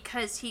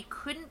because he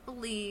couldn't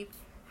believe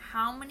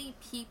how many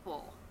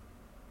people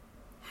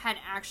had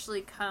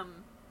actually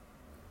come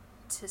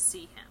to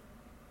see him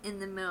in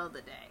the middle of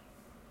the day.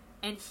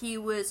 And he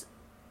was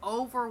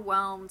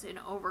overwhelmed and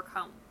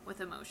overcome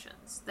with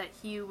emotions. That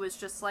he was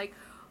just like,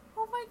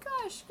 oh my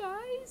gosh,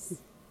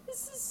 guys,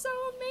 this is so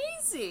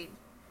amazing.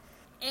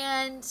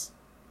 And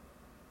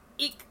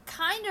it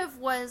kind of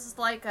was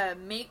like a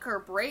make or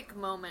break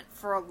moment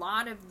for a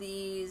lot of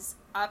these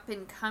up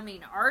and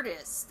coming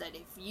artists, that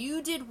if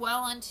you did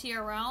well on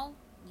TRL,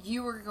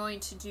 you were going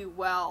to do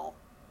well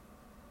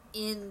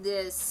in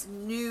this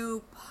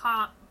new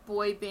pop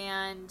boy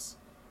band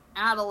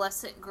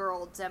adolescent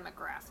girl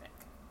demographic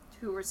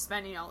who were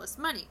spending all this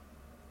money.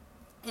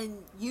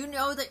 And you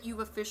know that you've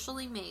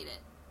officially made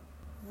it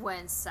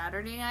when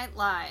Saturday Night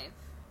Live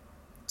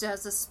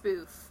does a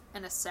spoof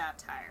and a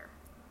satire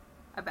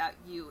about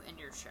you and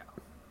your show.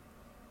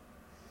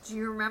 Do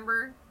you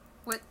remember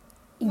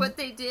what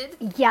they did?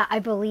 Yeah, I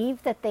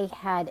believe that they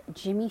had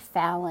Jimmy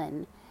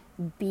Fallon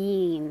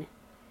being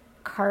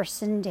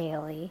Carson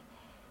Daly,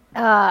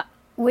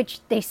 which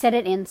they said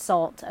an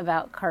insult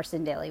about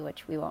Carson Daly,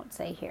 which we won't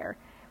say here,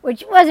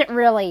 which wasn't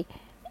really,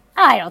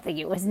 I don't think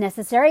it was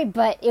necessary,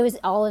 but it was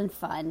all in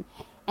fun.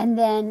 And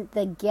then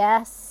the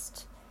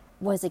guest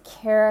was a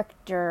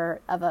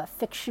character of a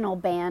fictional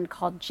band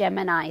called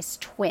Gemini's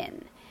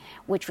Twin,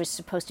 which was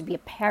supposed to be a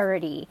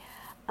parody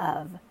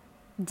of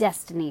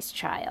Destiny's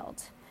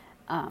Child,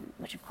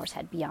 which of course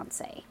had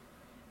Beyonce.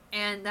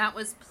 And that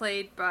was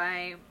played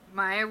by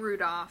Maya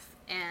Rudolph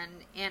and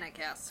Anna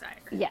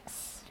Gasteyer.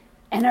 Yes.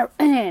 And a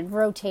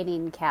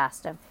rotating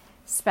cast of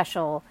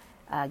special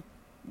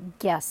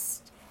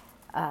guest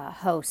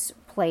hosts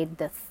played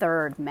the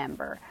third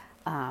member.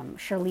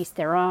 Charlize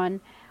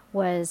Theron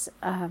was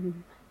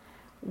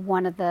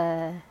one of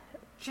the...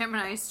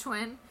 Gemini's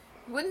Twin.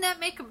 Wouldn't that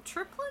make them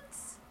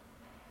triplets?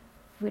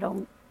 We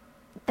don't...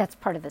 That's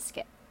part of the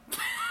skit.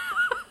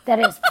 That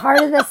is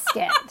part of the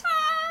skit.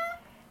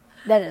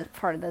 That is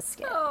part of the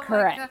skit. Oh,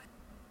 correct.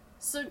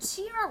 So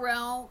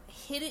TRL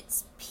hit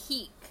its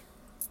peak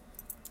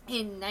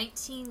in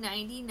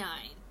 1999,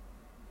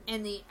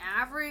 and the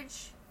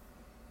average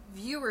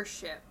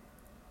viewership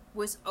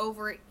was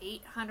over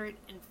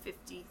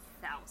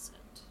 850,000.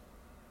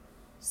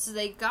 So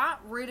they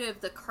got rid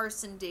of the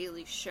Carson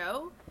Daly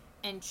show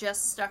and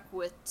just stuck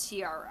with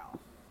TRL.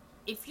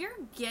 If you're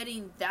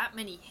getting that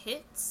many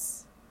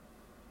hits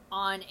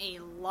on a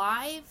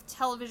live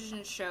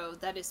television show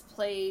that is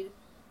played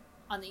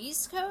on the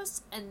East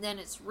Coast and then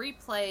it's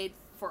replayed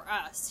for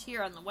us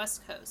here on the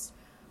West Coast,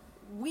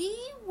 we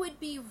would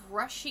be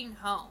rushing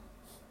home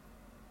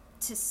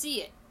to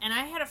see it. And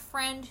I had a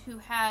friend who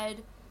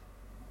had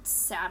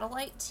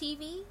satellite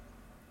TV,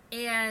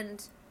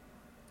 and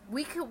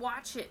we could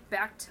watch it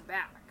back to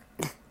back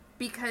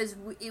because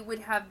it would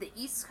have the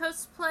East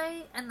Coast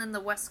play and then the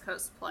West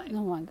Coast play.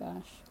 Oh my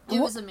gosh. It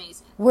was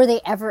amazing. Were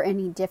they ever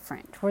any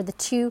different? Were the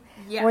two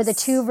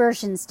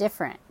versions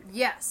different?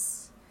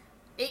 Yes.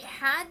 It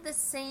had the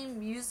same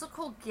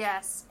musical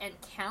guests and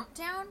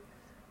countdown,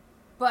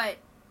 but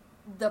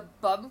the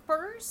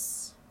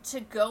bumpers to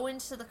go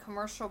into the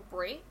commercial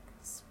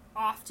breaks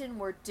often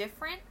were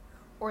different,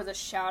 or the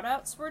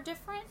shout-outs were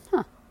different,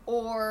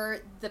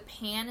 or the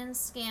pan and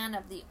scan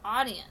of the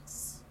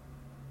audience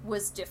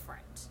was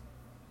different.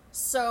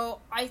 So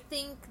I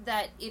think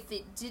that if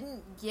it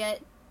didn't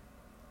get...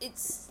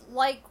 It's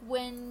like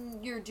when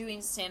you're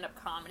doing stand-up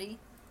comedy,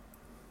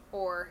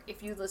 or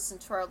if you listen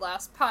to our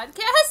last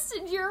podcast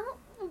and you're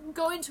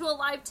going to a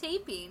live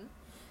taping,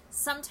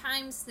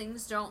 sometimes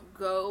things don't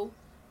go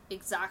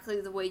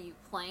exactly the way you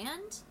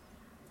planned.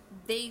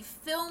 They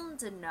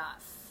filmed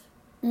enough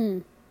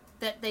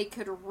that they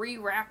could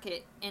re-rack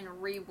it and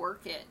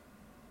rework it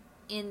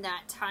in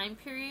that time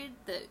period,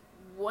 that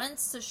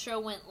once the show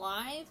went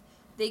live,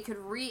 they could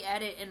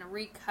re-edit and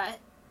recut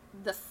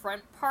the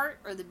front part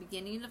or the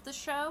beginning of the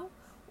show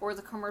or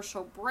the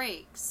commercial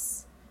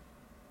breaks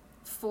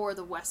for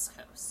the West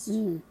Coast.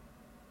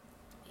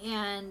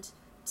 And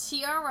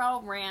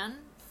TRL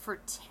ran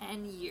for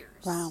 10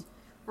 years. Wow.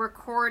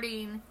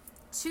 Recording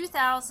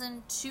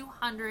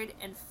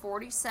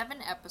 2,247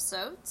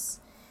 episodes,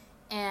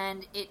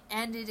 and it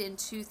ended in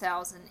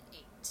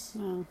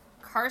 2008.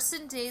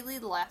 Carson Daly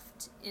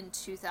left in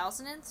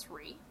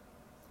 2003,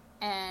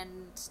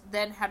 and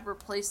then had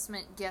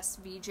replacement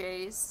guest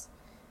VJs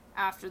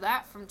after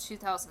that from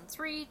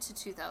 2003 to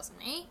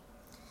 2008.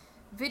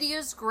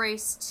 Videos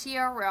graced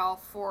TRL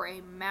for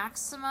a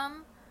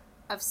maximum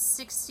of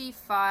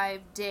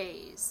 65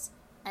 days,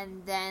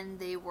 and then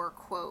they were,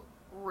 quote,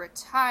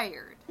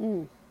 retired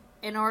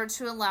in order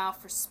to allow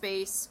for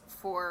space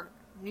for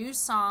new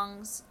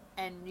songs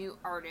and new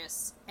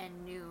artists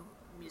and new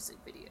music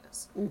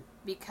videos.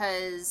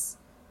 Because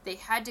they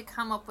had to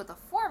come up with a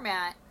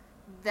format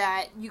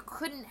that you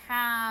couldn't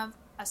have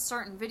a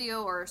certain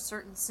video or a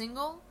certain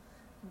single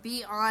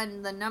be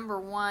on the number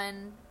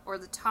one or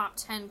the top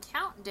 10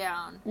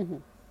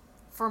 countdown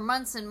for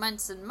months and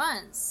months and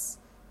months,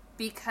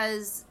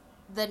 because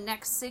the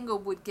next single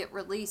would get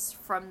released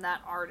from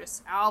that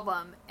artist's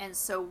album. And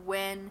so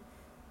when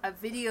a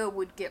video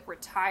would get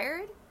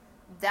retired,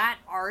 that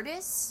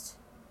artist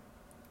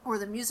or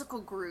the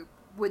musical group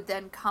would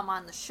then come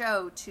on the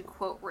show to,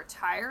 quote,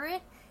 retire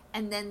it.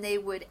 And then they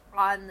would,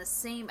 on the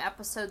same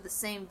episode, the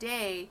same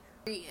day,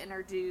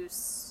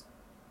 reintroduce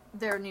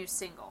their new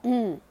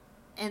single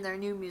and their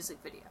new music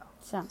video.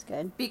 Sounds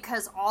good.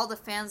 Because all the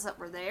fans that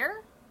were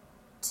there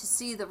to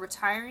see the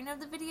retiring of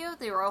the video,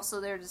 they were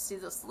also there to see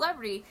the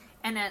celebrity,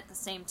 and at the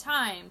same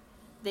time,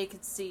 they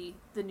could see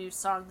the new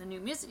song, the new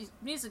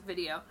music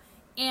video,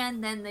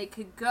 and then they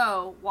could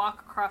go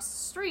walk across the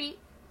street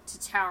to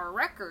Tower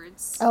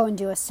Records. Oh, and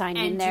do a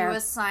signing there. And do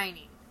a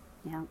signing.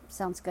 Yeah,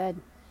 sounds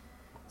good.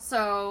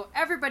 So,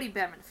 everybody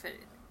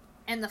benefited.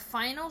 And the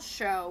final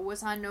show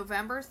was on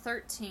November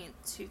 13th,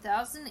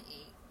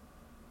 2008,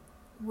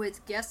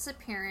 with guest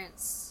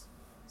appearance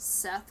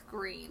Seth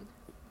Green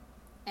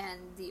and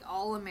the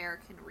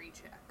All-American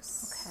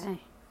Rejects.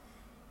 Okay.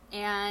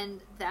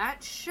 And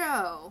that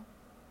show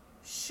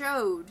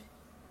showed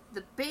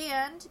the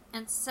band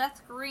and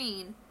Seth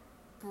Green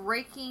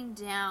breaking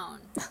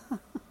down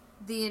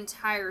the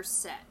entire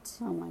set.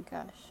 Oh my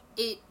gosh.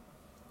 It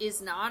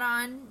is not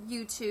on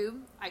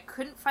YouTube. I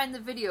couldn't find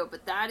the video,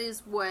 but that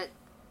is what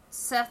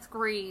Seth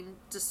Green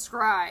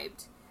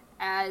described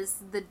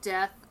as the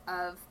death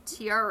of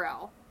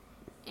TRL.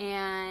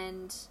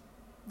 And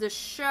the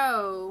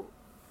show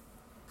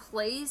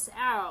plays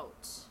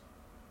out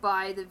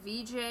by the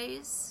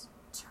VJs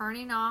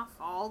turning off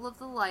all of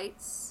the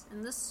lights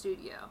in the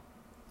studio.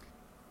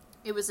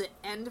 It was the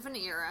end of an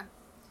era,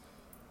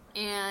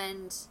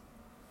 and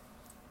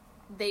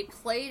they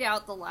played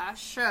out the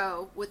last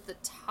show with the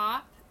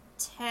top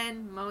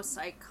 10 most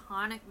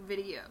iconic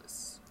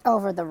videos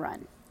Over the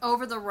run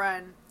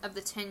of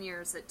the 10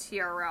 years that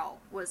TRL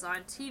was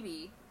on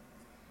TV.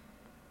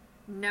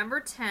 Number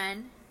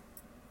 10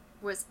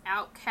 was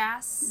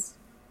Outkast's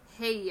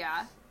Hey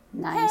Ya.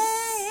 Nice.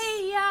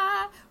 Hey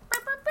Ya.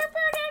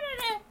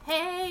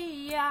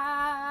 Hey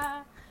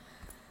Ya.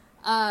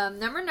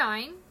 Number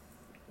 9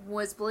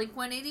 was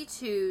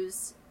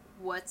Blink-182's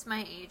What's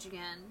My Age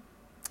Again.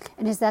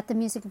 And is that the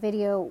music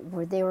video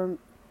where they were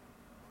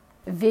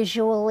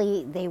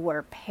visually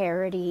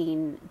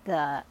parodying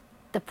the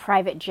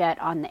private jet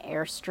on the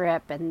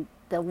airstrip and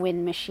the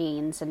wind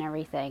machines and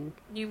everything?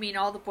 You mean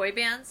all the boy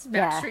bands?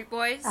 Yeah. Backstreet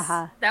Boys?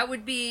 Uh-huh. That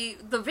would be...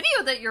 The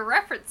video that you're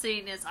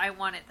referencing is I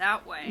Want It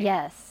That Way.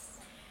 Yes.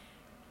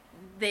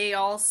 They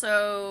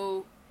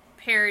also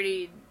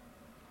parodied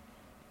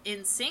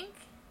NSYNC,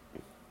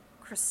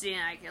 Christina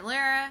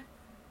Aguilera,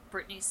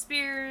 Britney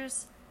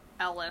Spears,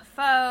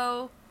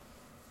 LFO,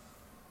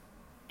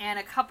 and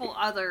a couple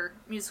other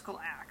musical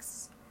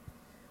acts.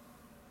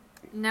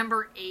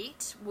 Number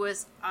 8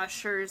 was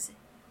Usher's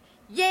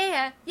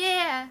Yeah,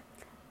 Yeah,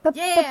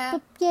 Yeah.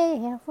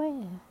 Yeah,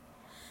 where?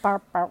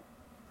 Barp, barp.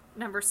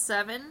 Number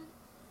 7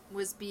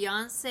 was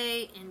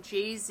Beyonce and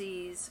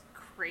Jay-Z's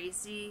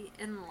Crazy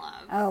in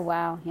Love. Oh,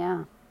 wow,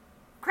 yeah.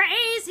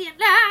 Crazy in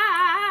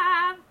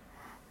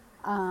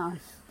Love!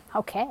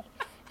 Okay.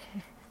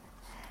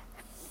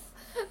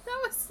 That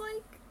was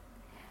like...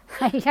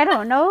 I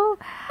don't know.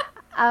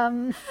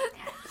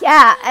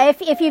 Yeah,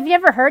 if you've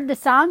never heard the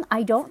song,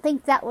 I don't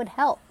think that would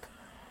help.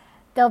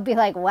 They'll be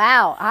like,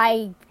 wow,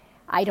 I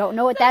don't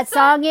know what that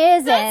song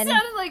is. That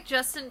sounded like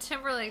Justin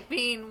Timberlake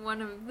being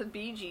one of the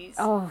Bee Gees.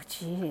 Oh,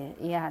 gee.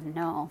 Yeah,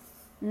 no.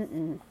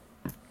 Mm-mm.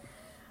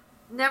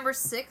 Number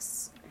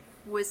 6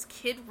 was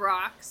Kid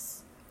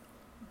Rock's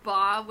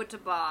Ba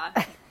Wata Ba.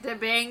 Da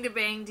Bang Da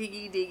Bang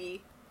Diggy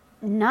Diggy.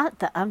 Not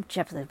the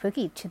jump the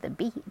boogie to the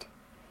beat.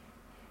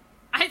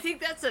 I think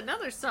that's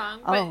another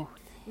song. But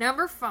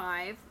number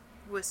 5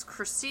 was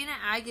Christina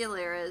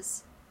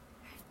Aguilera's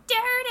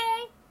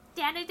Dirty.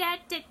 Da da da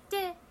da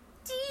da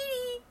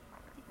dee.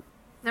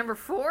 Number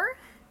 4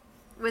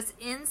 was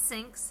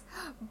NSYNC's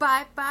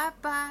Bye Bye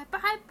Bye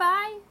Bye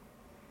Bye,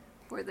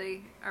 where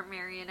they are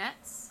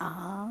marionettes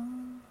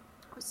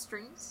with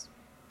strings.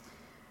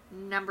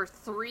 Number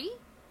 3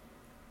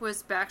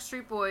 was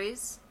Backstreet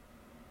Boys'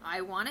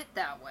 I Want It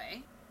That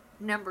Way.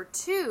 Number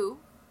 2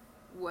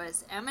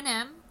 was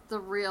Eminem, The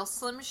Real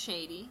Slim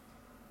Shady.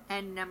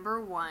 And number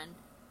 1,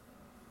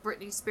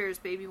 Britney Spears'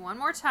 Baby One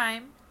More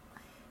Time.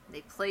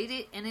 They played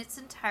it in its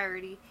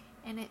entirety,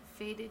 and it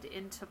faded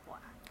into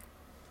black.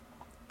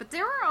 But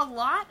there were a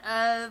lot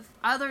of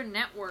other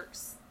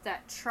networks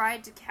that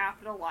tried to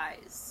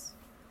capitalize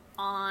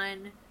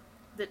on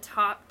the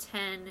top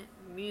 10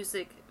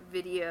 music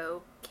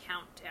video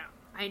countdown.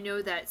 I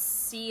know that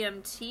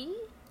CMT,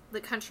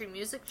 the Country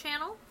Music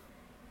Channel,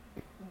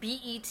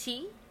 BET,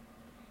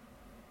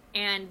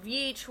 and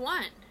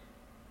VH1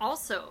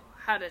 also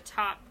had a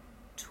top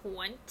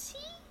 20?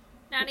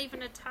 Not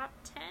even a top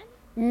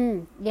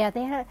 10? Yeah,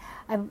 they had,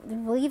 I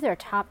believe, their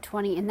top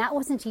 20, and that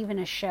wasn't even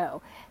a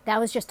show. That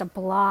was just a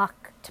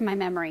block, to my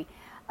memory,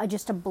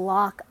 just a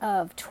block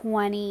of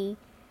 20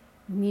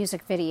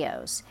 music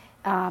videos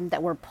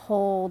that were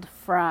pulled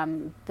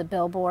from the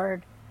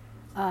Billboard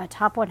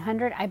Top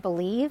 100, I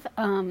believe.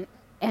 And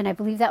I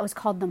believe that was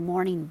called The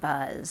Morning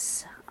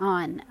Buzz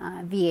on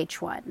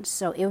VH1.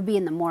 So it would be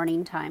in the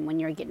morning time when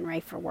you're getting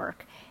ready for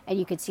work, and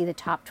you could see the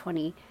top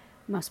 20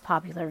 most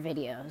popular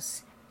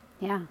videos.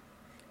 Yeah.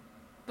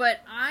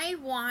 But I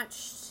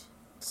watched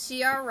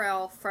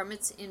TRL from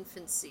its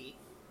infancy,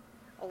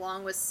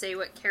 along with Say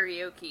What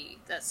Karaoke,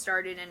 that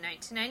started in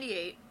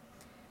 1998.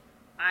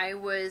 I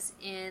was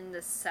in the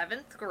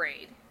 7th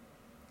grade,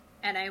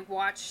 and I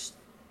watched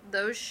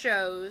those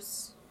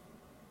shows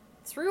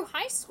through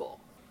high school.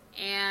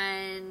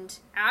 And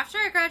after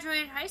I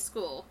graduated high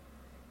school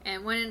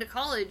and went into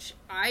college,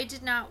 I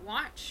did not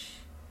watch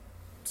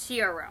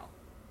TRL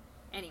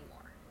anymore.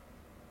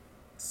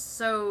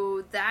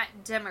 So that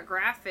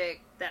demographic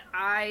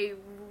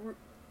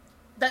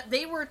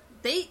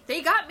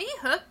they got me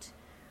hooked.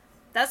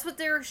 That's what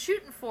they were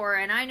shooting for.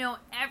 And I know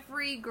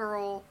every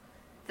girl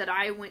that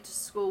I went to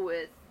school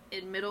with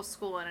in middle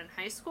school and in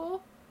high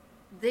school,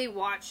 they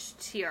watched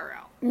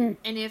TRL. And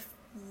if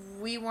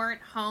we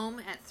weren't home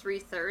at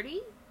 3:30,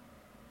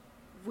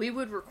 we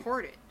would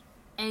record it.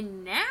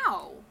 And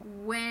now,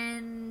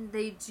 when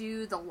they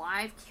do the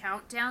live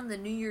countdown, the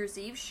New Year's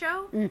Eve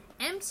show,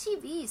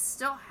 MTV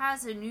still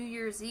has a New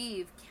Year's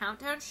Eve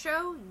countdown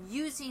show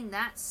using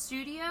that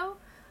studio.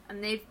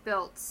 And they've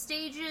built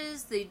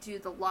stages. They do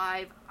the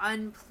live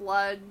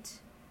unplugged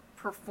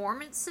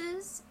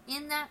performances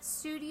in that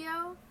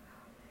studio.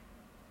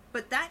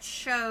 But that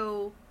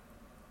show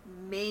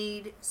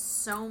made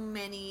so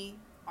many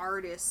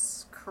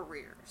artists'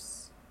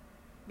 careers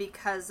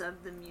because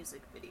of the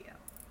music video.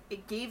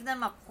 It gave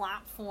them a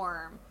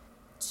platform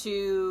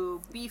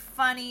to be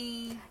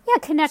funny. Yeah,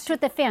 connect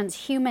with the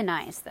fans,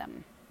 humanize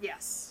them.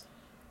 Yes.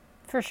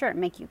 For sure.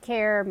 Make you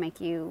care,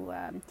 make you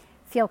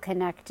feel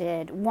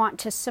connected, want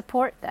to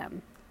support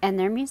them and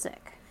their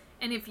music.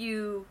 And if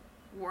you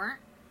weren't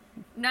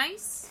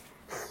nice,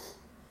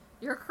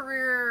 your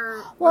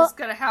career was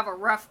going to have a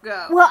rough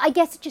go. Well, I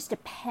guess it just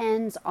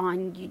depends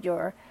on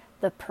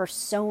the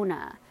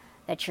persona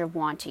that you're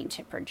wanting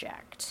to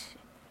project.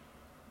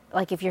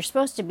 Like, if you're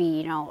supposed to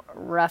be,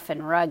 rough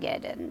and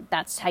rugged, and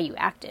that's how you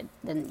acted,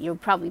 then you'll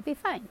probably be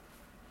fine.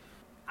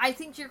 I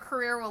think your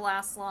career will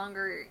last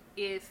longer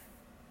if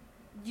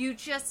you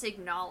just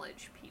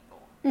acknowledge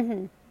people.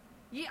 Mm-hmm.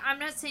 I'm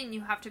not saying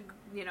you have to,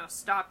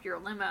 stop your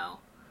limo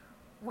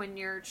when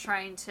you're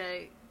trying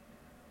to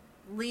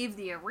leave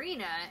the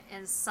arena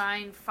and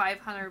sign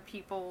 500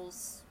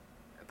 people's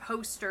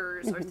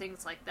posters or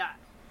things like that.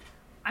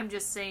 I'm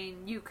just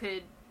saying you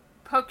could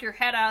poke your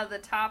head out of the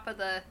top of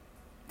the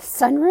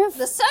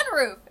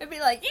sunroof and be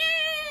like,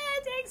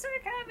 yeah, thanks for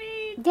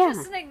coming. Yeah.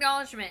 Just an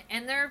acknowledgement.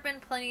 And there have been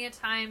plenty of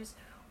times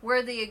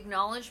where the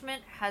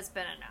acknowledgement has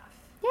been enough.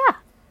 Yeah.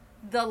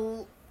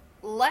 The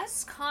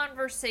less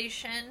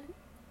conversation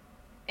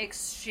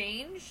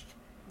exchanged,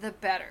 the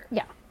better.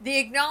 Yeah. The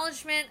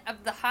acknowledgement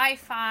of the high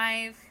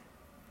five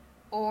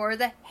or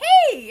the,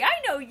 hey, I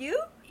know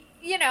you.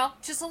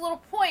 Just a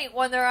little point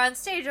when they're on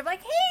stage of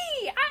like,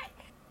 hey,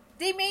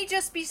 they may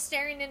just be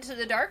staring into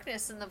the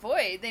darkness and the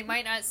void. They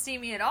might not see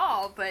me at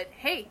all, but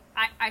hey,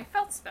 I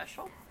felt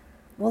special.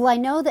 Well, I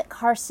know that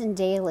Carson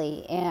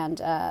Daly and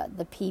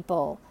the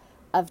people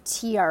of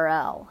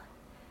TRL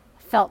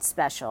felt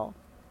special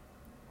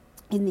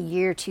in the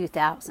year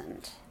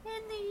 2000.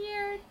 In the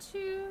year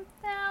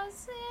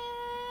 2000.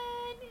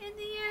 In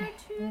the year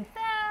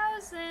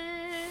 2000.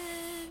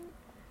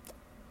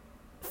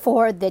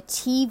 For the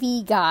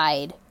TV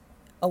Guide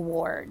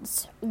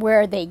Awards,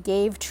 where they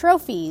gave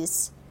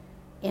trophies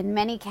in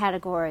many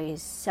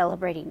categories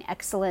celebrating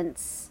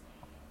excellence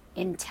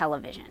in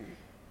television.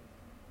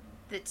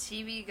 The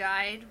TV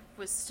Guide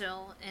was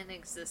still in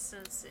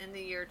existence in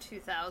the year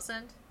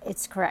 2000?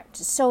 It's correct.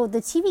 So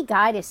the TV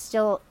Guide is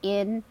still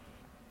in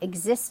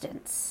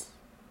existence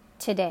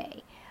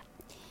today.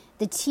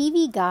 The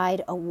TV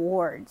Guide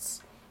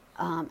Awards,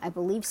 I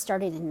believe,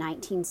 started in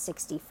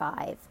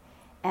 1965.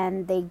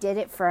 And they did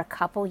it for a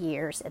couple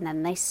years, and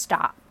then they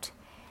stopped.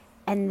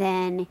 And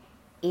then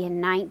in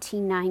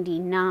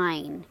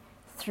 1999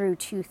 through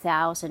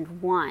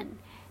 2001,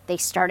 they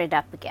started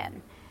up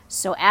again.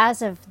 So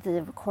as of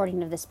the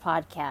recording of this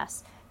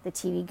podcast, the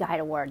TV Guide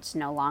Awards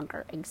no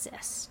longer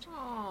exist.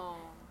 Oh.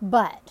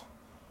 But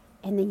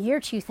in the year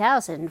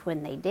 2000,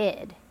 when they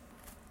did,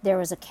 there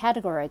was a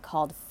category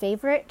called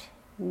Favorite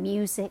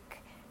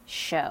Music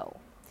Show.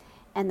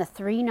 And the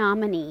 3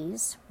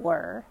 nominees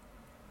were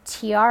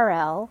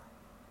TRL,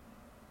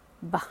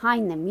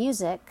 Behind the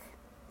Music,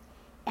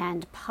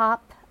 and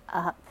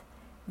Pop-Up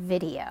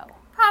Video.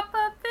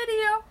 Pop-Up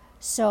Video.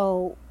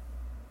 So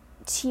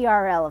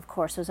TRL, of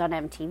course, was on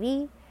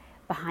MTV.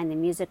 Behind the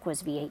Music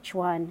was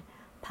VH1.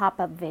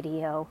 Pop-Up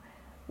Video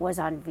was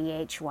on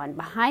VH1.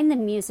 Behind the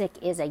Music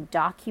is a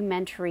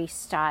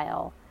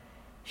documentary-style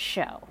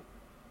show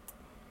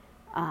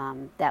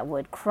that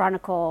would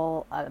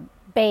chronicle a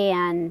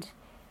band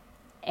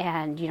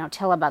and,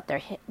 tell about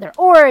their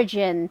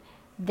origin,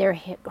 their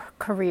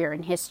career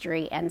and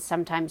history, and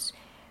sometimes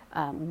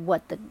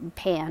what the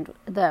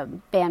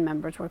band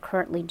members were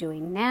currently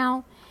doing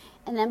now.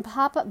 And then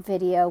pop-up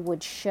video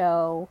would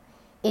show,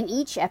 in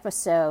each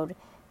episode,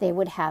 they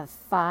would have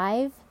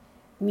 5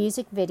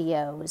 music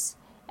videos,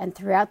 and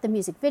throughout the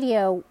music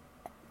video,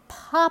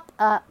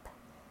 pop-up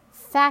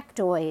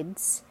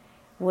factoids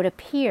would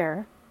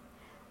appear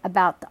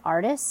about the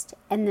artist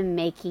and the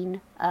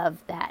making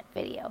of that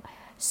video.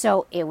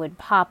 So it would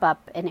pop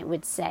up and it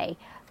would say,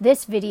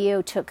 this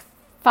video took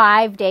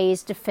 5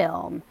 days to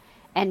film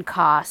and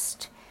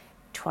cost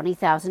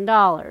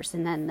 $20,000.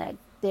 And then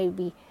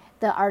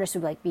the artist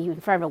would be in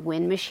front of a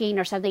wind machine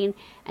or something,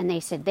 and they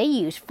said they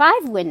used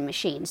 5 wind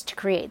machines to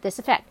create this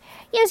effect.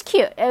 It was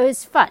cute. It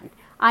was fun.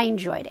 I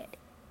enjoyed it.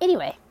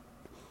 Anyway,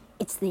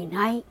 it's the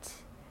night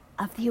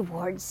of the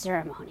awards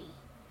ceremony.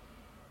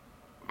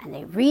 And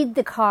they read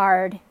the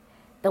card.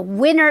 The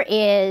winner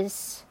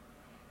is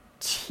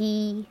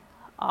TRL.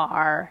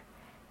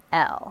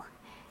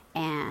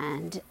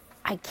 And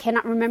I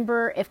cannot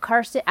remember if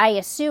I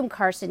assume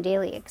Carson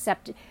Daly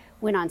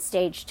went on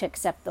stage to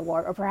accept the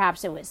award, or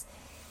perhaps it was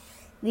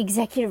the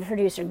executive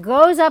producer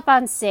goes up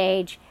on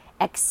stage,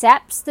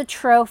 accepts the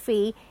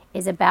trophy,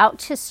 is about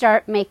to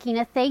start making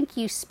a thank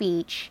you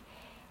speech,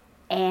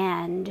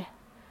 and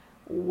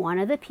one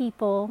of the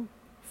people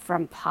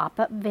from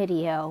pop-up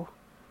video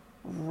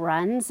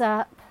runs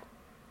up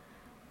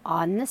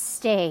on the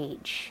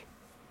stage,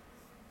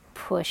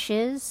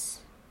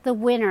 pushes the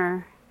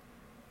winner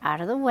out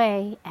of the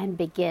way, and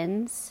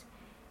begins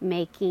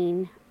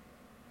making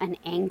an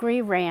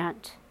angry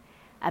rant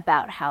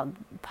about how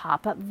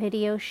pop-up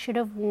video should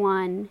have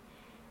won,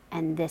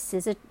 and this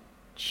is a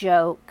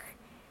joke,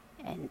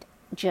 and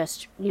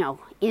just,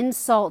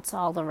 insults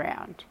all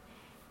around.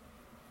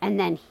 And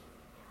then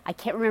I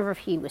can't remember if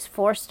he was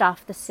forced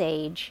off the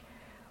stage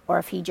or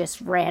if he just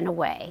ran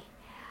away.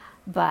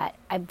 But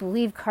I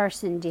believe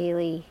Carson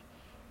Daly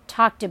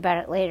talked about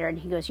it later, and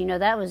he goes,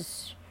 that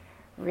was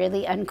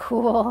really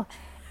uncool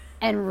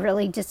and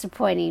really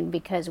disappointing,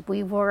 because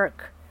we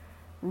work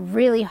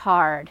really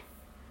hard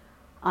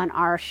on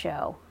our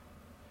show,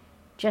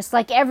 just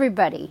like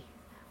everybody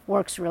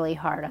works really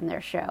hard on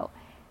their show,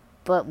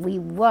 but we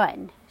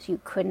won, so you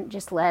couldn't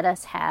just let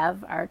us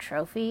have our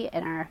trophy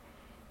and our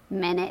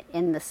minute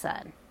in the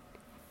sun.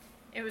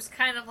 It was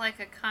kind of like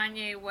a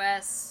Kanye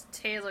West,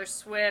 Taylor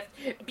Swift,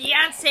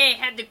 Beyonce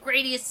had the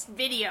greatest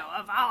video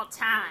of all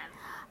time.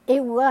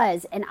 It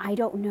was, and I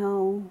don't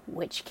know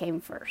which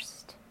came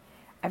first.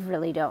 I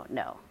really don't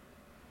know,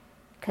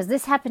 because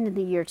this happened in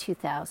the year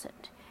 2000.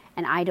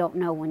 And I don't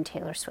know when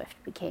Taylor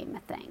Swift became a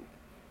thing.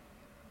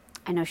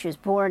 I know she was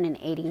born in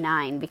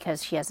 89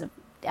 because she has an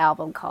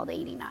album called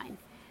 89.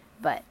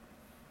 But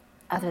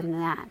other than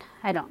that,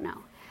 I don't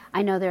know.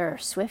 I know there are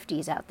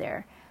Swifties out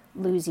there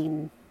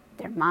losing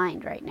their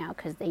mind right now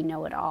because they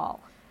know it all.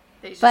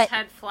 They just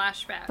had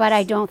flashbacks. But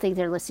I don't think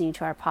they're listening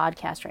to our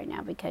podcast right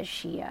now because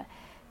she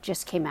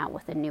just came out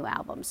with a new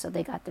album. So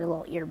they got their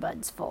little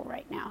earbuds full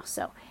right now.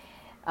 So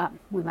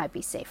we might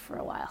be safe for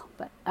a while.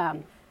 But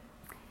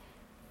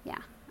yeah.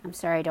 I'm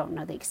sorry I don't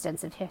know the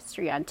extensive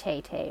history on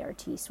Tay-Tay or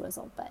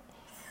T-Swizzle, but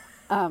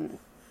I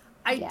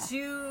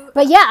do.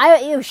 But yeah,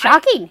 it was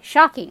shocking.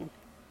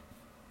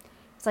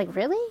 It's like,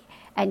 really?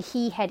 And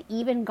he had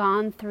even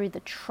gone through the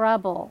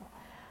trouble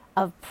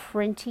of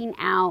printing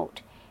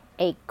out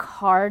a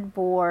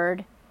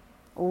cardboard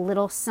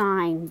little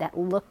sign that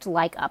looked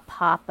like a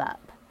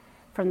pop-up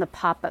from the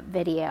pop-up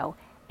video,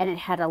 and it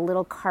had a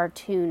little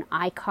cartoon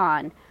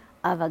icon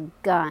of a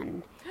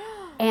gun.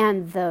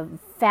 And the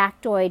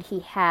factoid he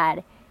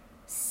had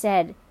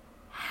had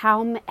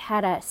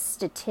a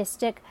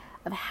statistic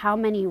of how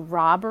many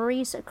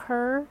robberies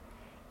occur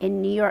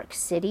in New York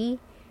City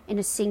in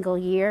a single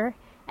year,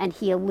 and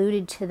he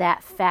alluded to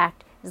that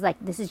fact as like,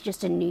 this is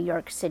just a New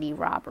York City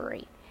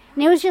robbery.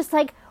 And it was just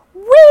like,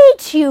 way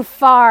too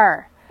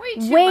far.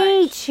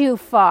 Way too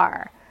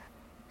far.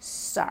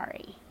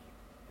 Sorry.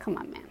 Come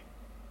on, man.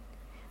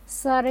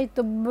 Sorry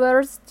to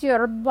burst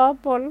your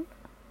bubble.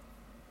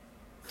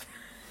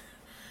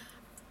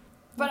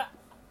 But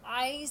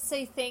I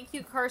say thank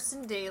you,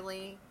 Carson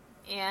Daly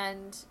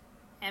and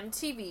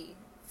MTV,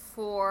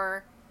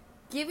 for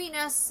giving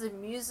us the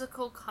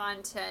musical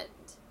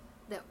content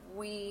that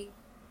we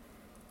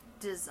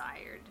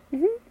desired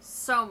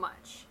so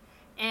much.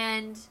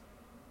 And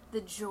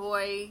the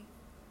joy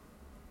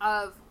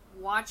of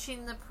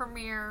watching the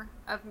premiere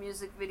of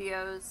music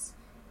videos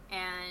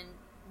and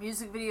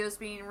music videos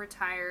being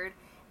retired,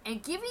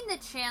 and giving the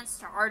chance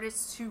to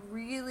artists to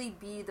really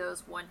be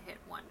those one-hit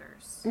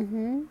wonders.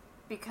 Mm-hmm.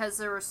 Because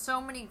there were so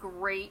many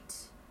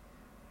great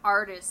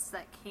artists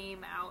that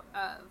came out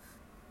of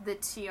the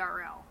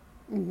TRL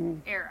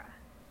era.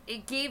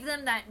 It gave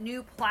them that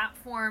new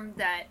platform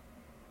that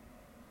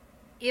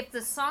if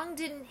the song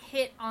didn't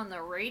hit on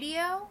the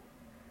radio,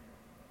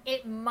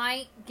 it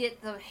might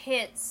get the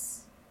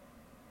hits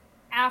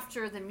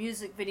after the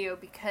music video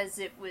because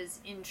it was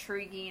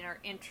intriguing or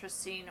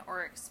interesting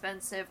or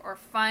expensive or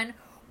fun.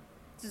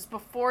 This is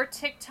before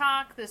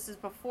TikTok. This is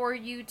before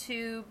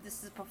YouTube.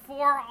 This is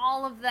before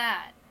all of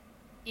that.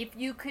 If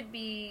you could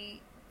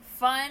be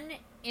fun,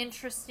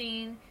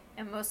 interesting,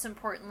 and most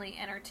importantly,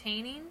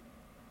 entertaining,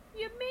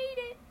 you made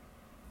it.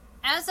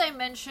 As I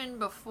mentioned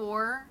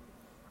before,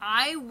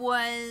 I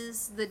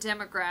was the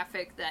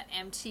demographic that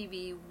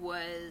MTV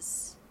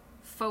was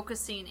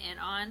focusing in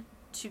on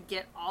to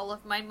get all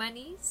of my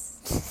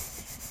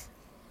monies.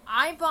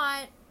 I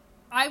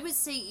would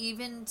say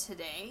even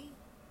today,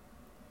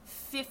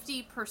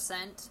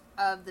 50%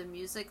 of the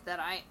music that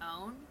I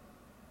own,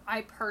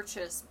 I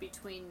purchased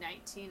between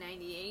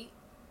 1998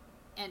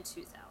 and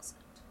 2000.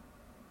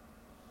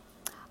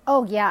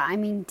 Oh, yeah. I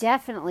mean,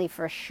 definitely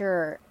for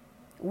sure.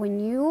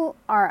 When you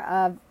are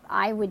of,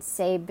 I would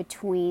say,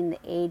 between the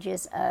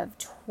ages of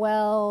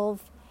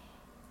 12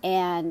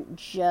 and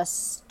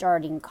just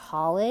starting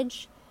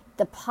college,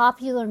 the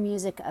popular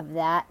music of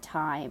that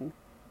time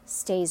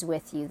stays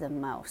with you the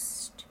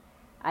most,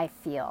 I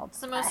feel. It's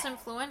the most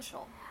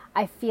influential.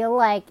 I feel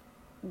like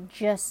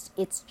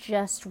it's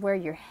just where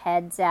your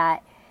head's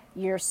at.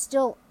 You're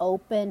still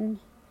open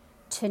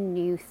to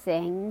new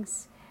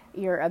things.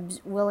 You're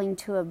willing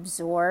to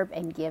absorb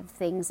and give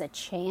things a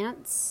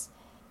chance.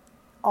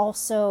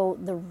 Also,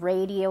 the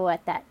radio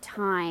at that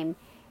time,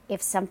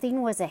 if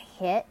something was a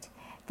hit,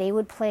 they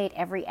would play it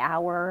every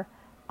hour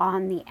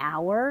on the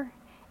hour,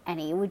 and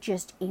it would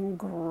just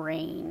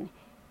ingrain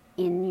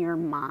in your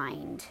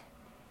mind.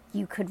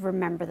 You could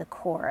remember the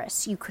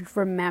chorus. You could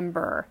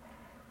remember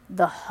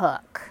the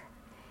hook,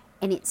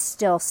 and it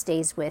still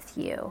stays with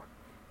you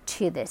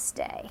to this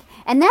day.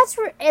 And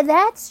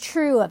that's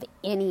true of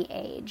any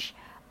age.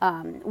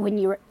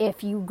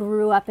 If you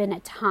grew up in a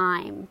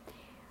time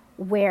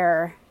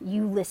where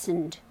you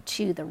listened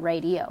to the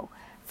radio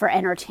for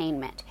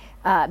entertainment,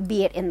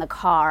 be it in the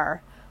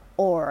car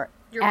or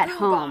Your at boom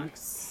home.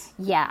 box.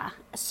 Yeah.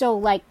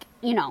 So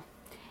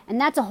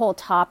and that's a whole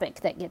topic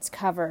that gets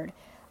covered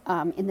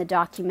in the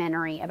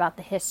documentary about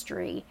the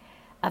history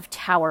of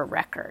Tower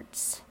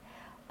Records,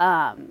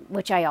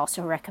 which I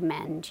also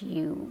recommend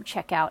you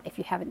check out if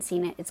you haven't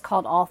seen it. It's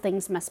called All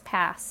Things Must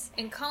Pass.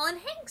 And Colin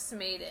Hanks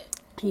made it.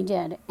 He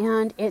did.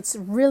 And it's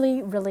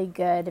really, really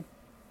good.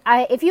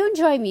 If you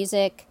enjoy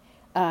music,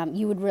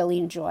 you would really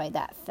enjoy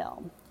that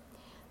film.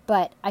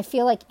 But I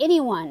feel like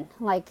anyone,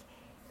 like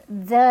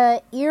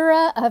the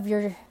era of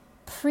your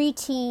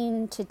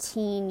preteen to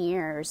teen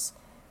years,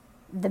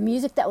 the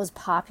music that was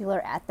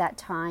popular at that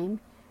time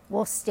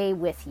will stay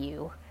with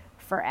you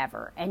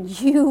forever. And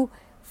you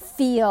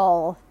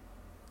feel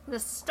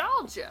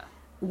nostalgia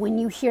when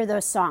you hear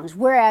those songs.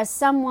 Whereas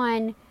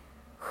someone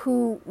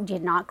who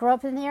did not grow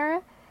up in the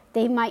era,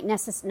 they might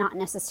not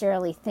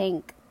necessarily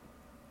think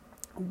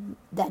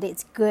that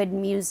it's good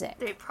music.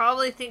 They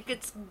probably think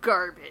it's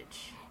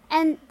garbage.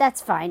 And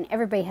that's fine.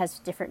 Everybody has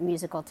different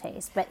musical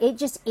tastes, but it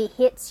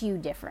hits you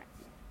different.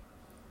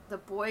 The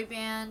boy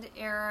band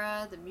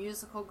era, the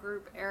musical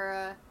group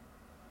era,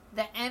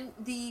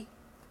 the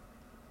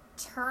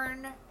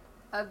turn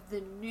of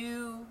the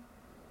new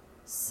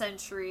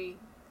century,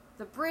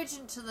 the bridge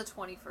into the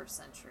 21st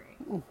century,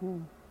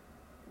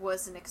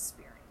 was an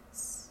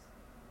experience.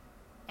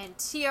 And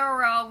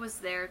TRL was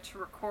there to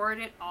record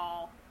it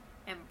all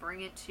and bring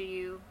it to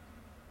you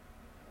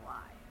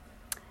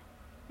live.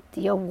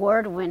 The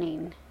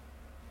award-winning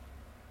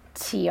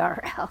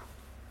TRL.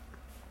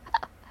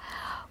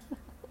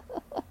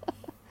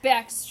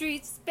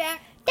 Backstreet's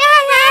back.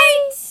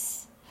 Right.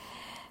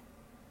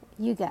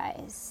 You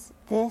guys,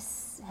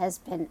 this has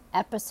been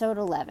episode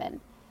 11.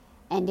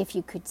 And if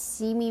you could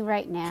see me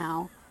right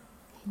now,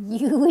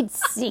 you would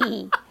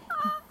see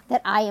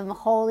that I am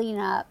holding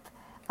up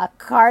a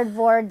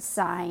cardboard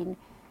sign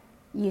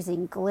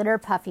using glitter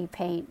puffy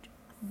paint,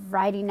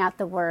 writing out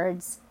the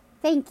words,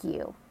 "Thank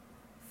you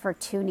for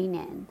tuning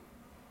in."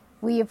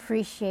 We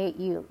appreciate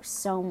you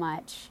so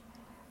much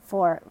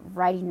for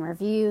writing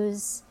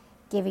reviews,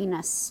 giving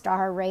us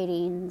star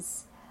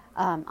ratings.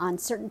 On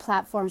certain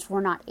platforms,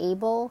 we're not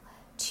able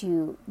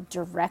to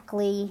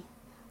directly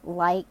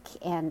like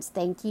and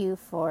thank you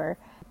for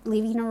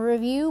leaving a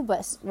review,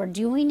 but we're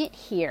doing it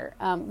here.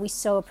 We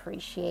so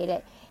appreciate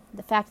it.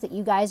 The fact that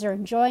you guys are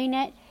enjoying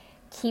it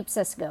keeps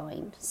us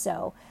going.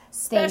 So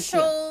thank you.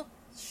 Special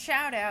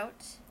shout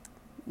out.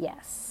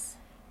 Yes.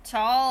 To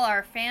all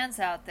our fans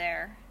out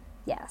there.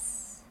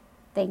 Yes.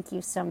 Thank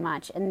you so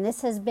much. And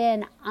this has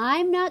been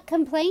I'm Not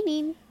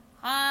Complaining.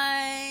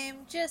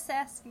 I'm just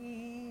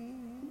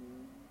asking.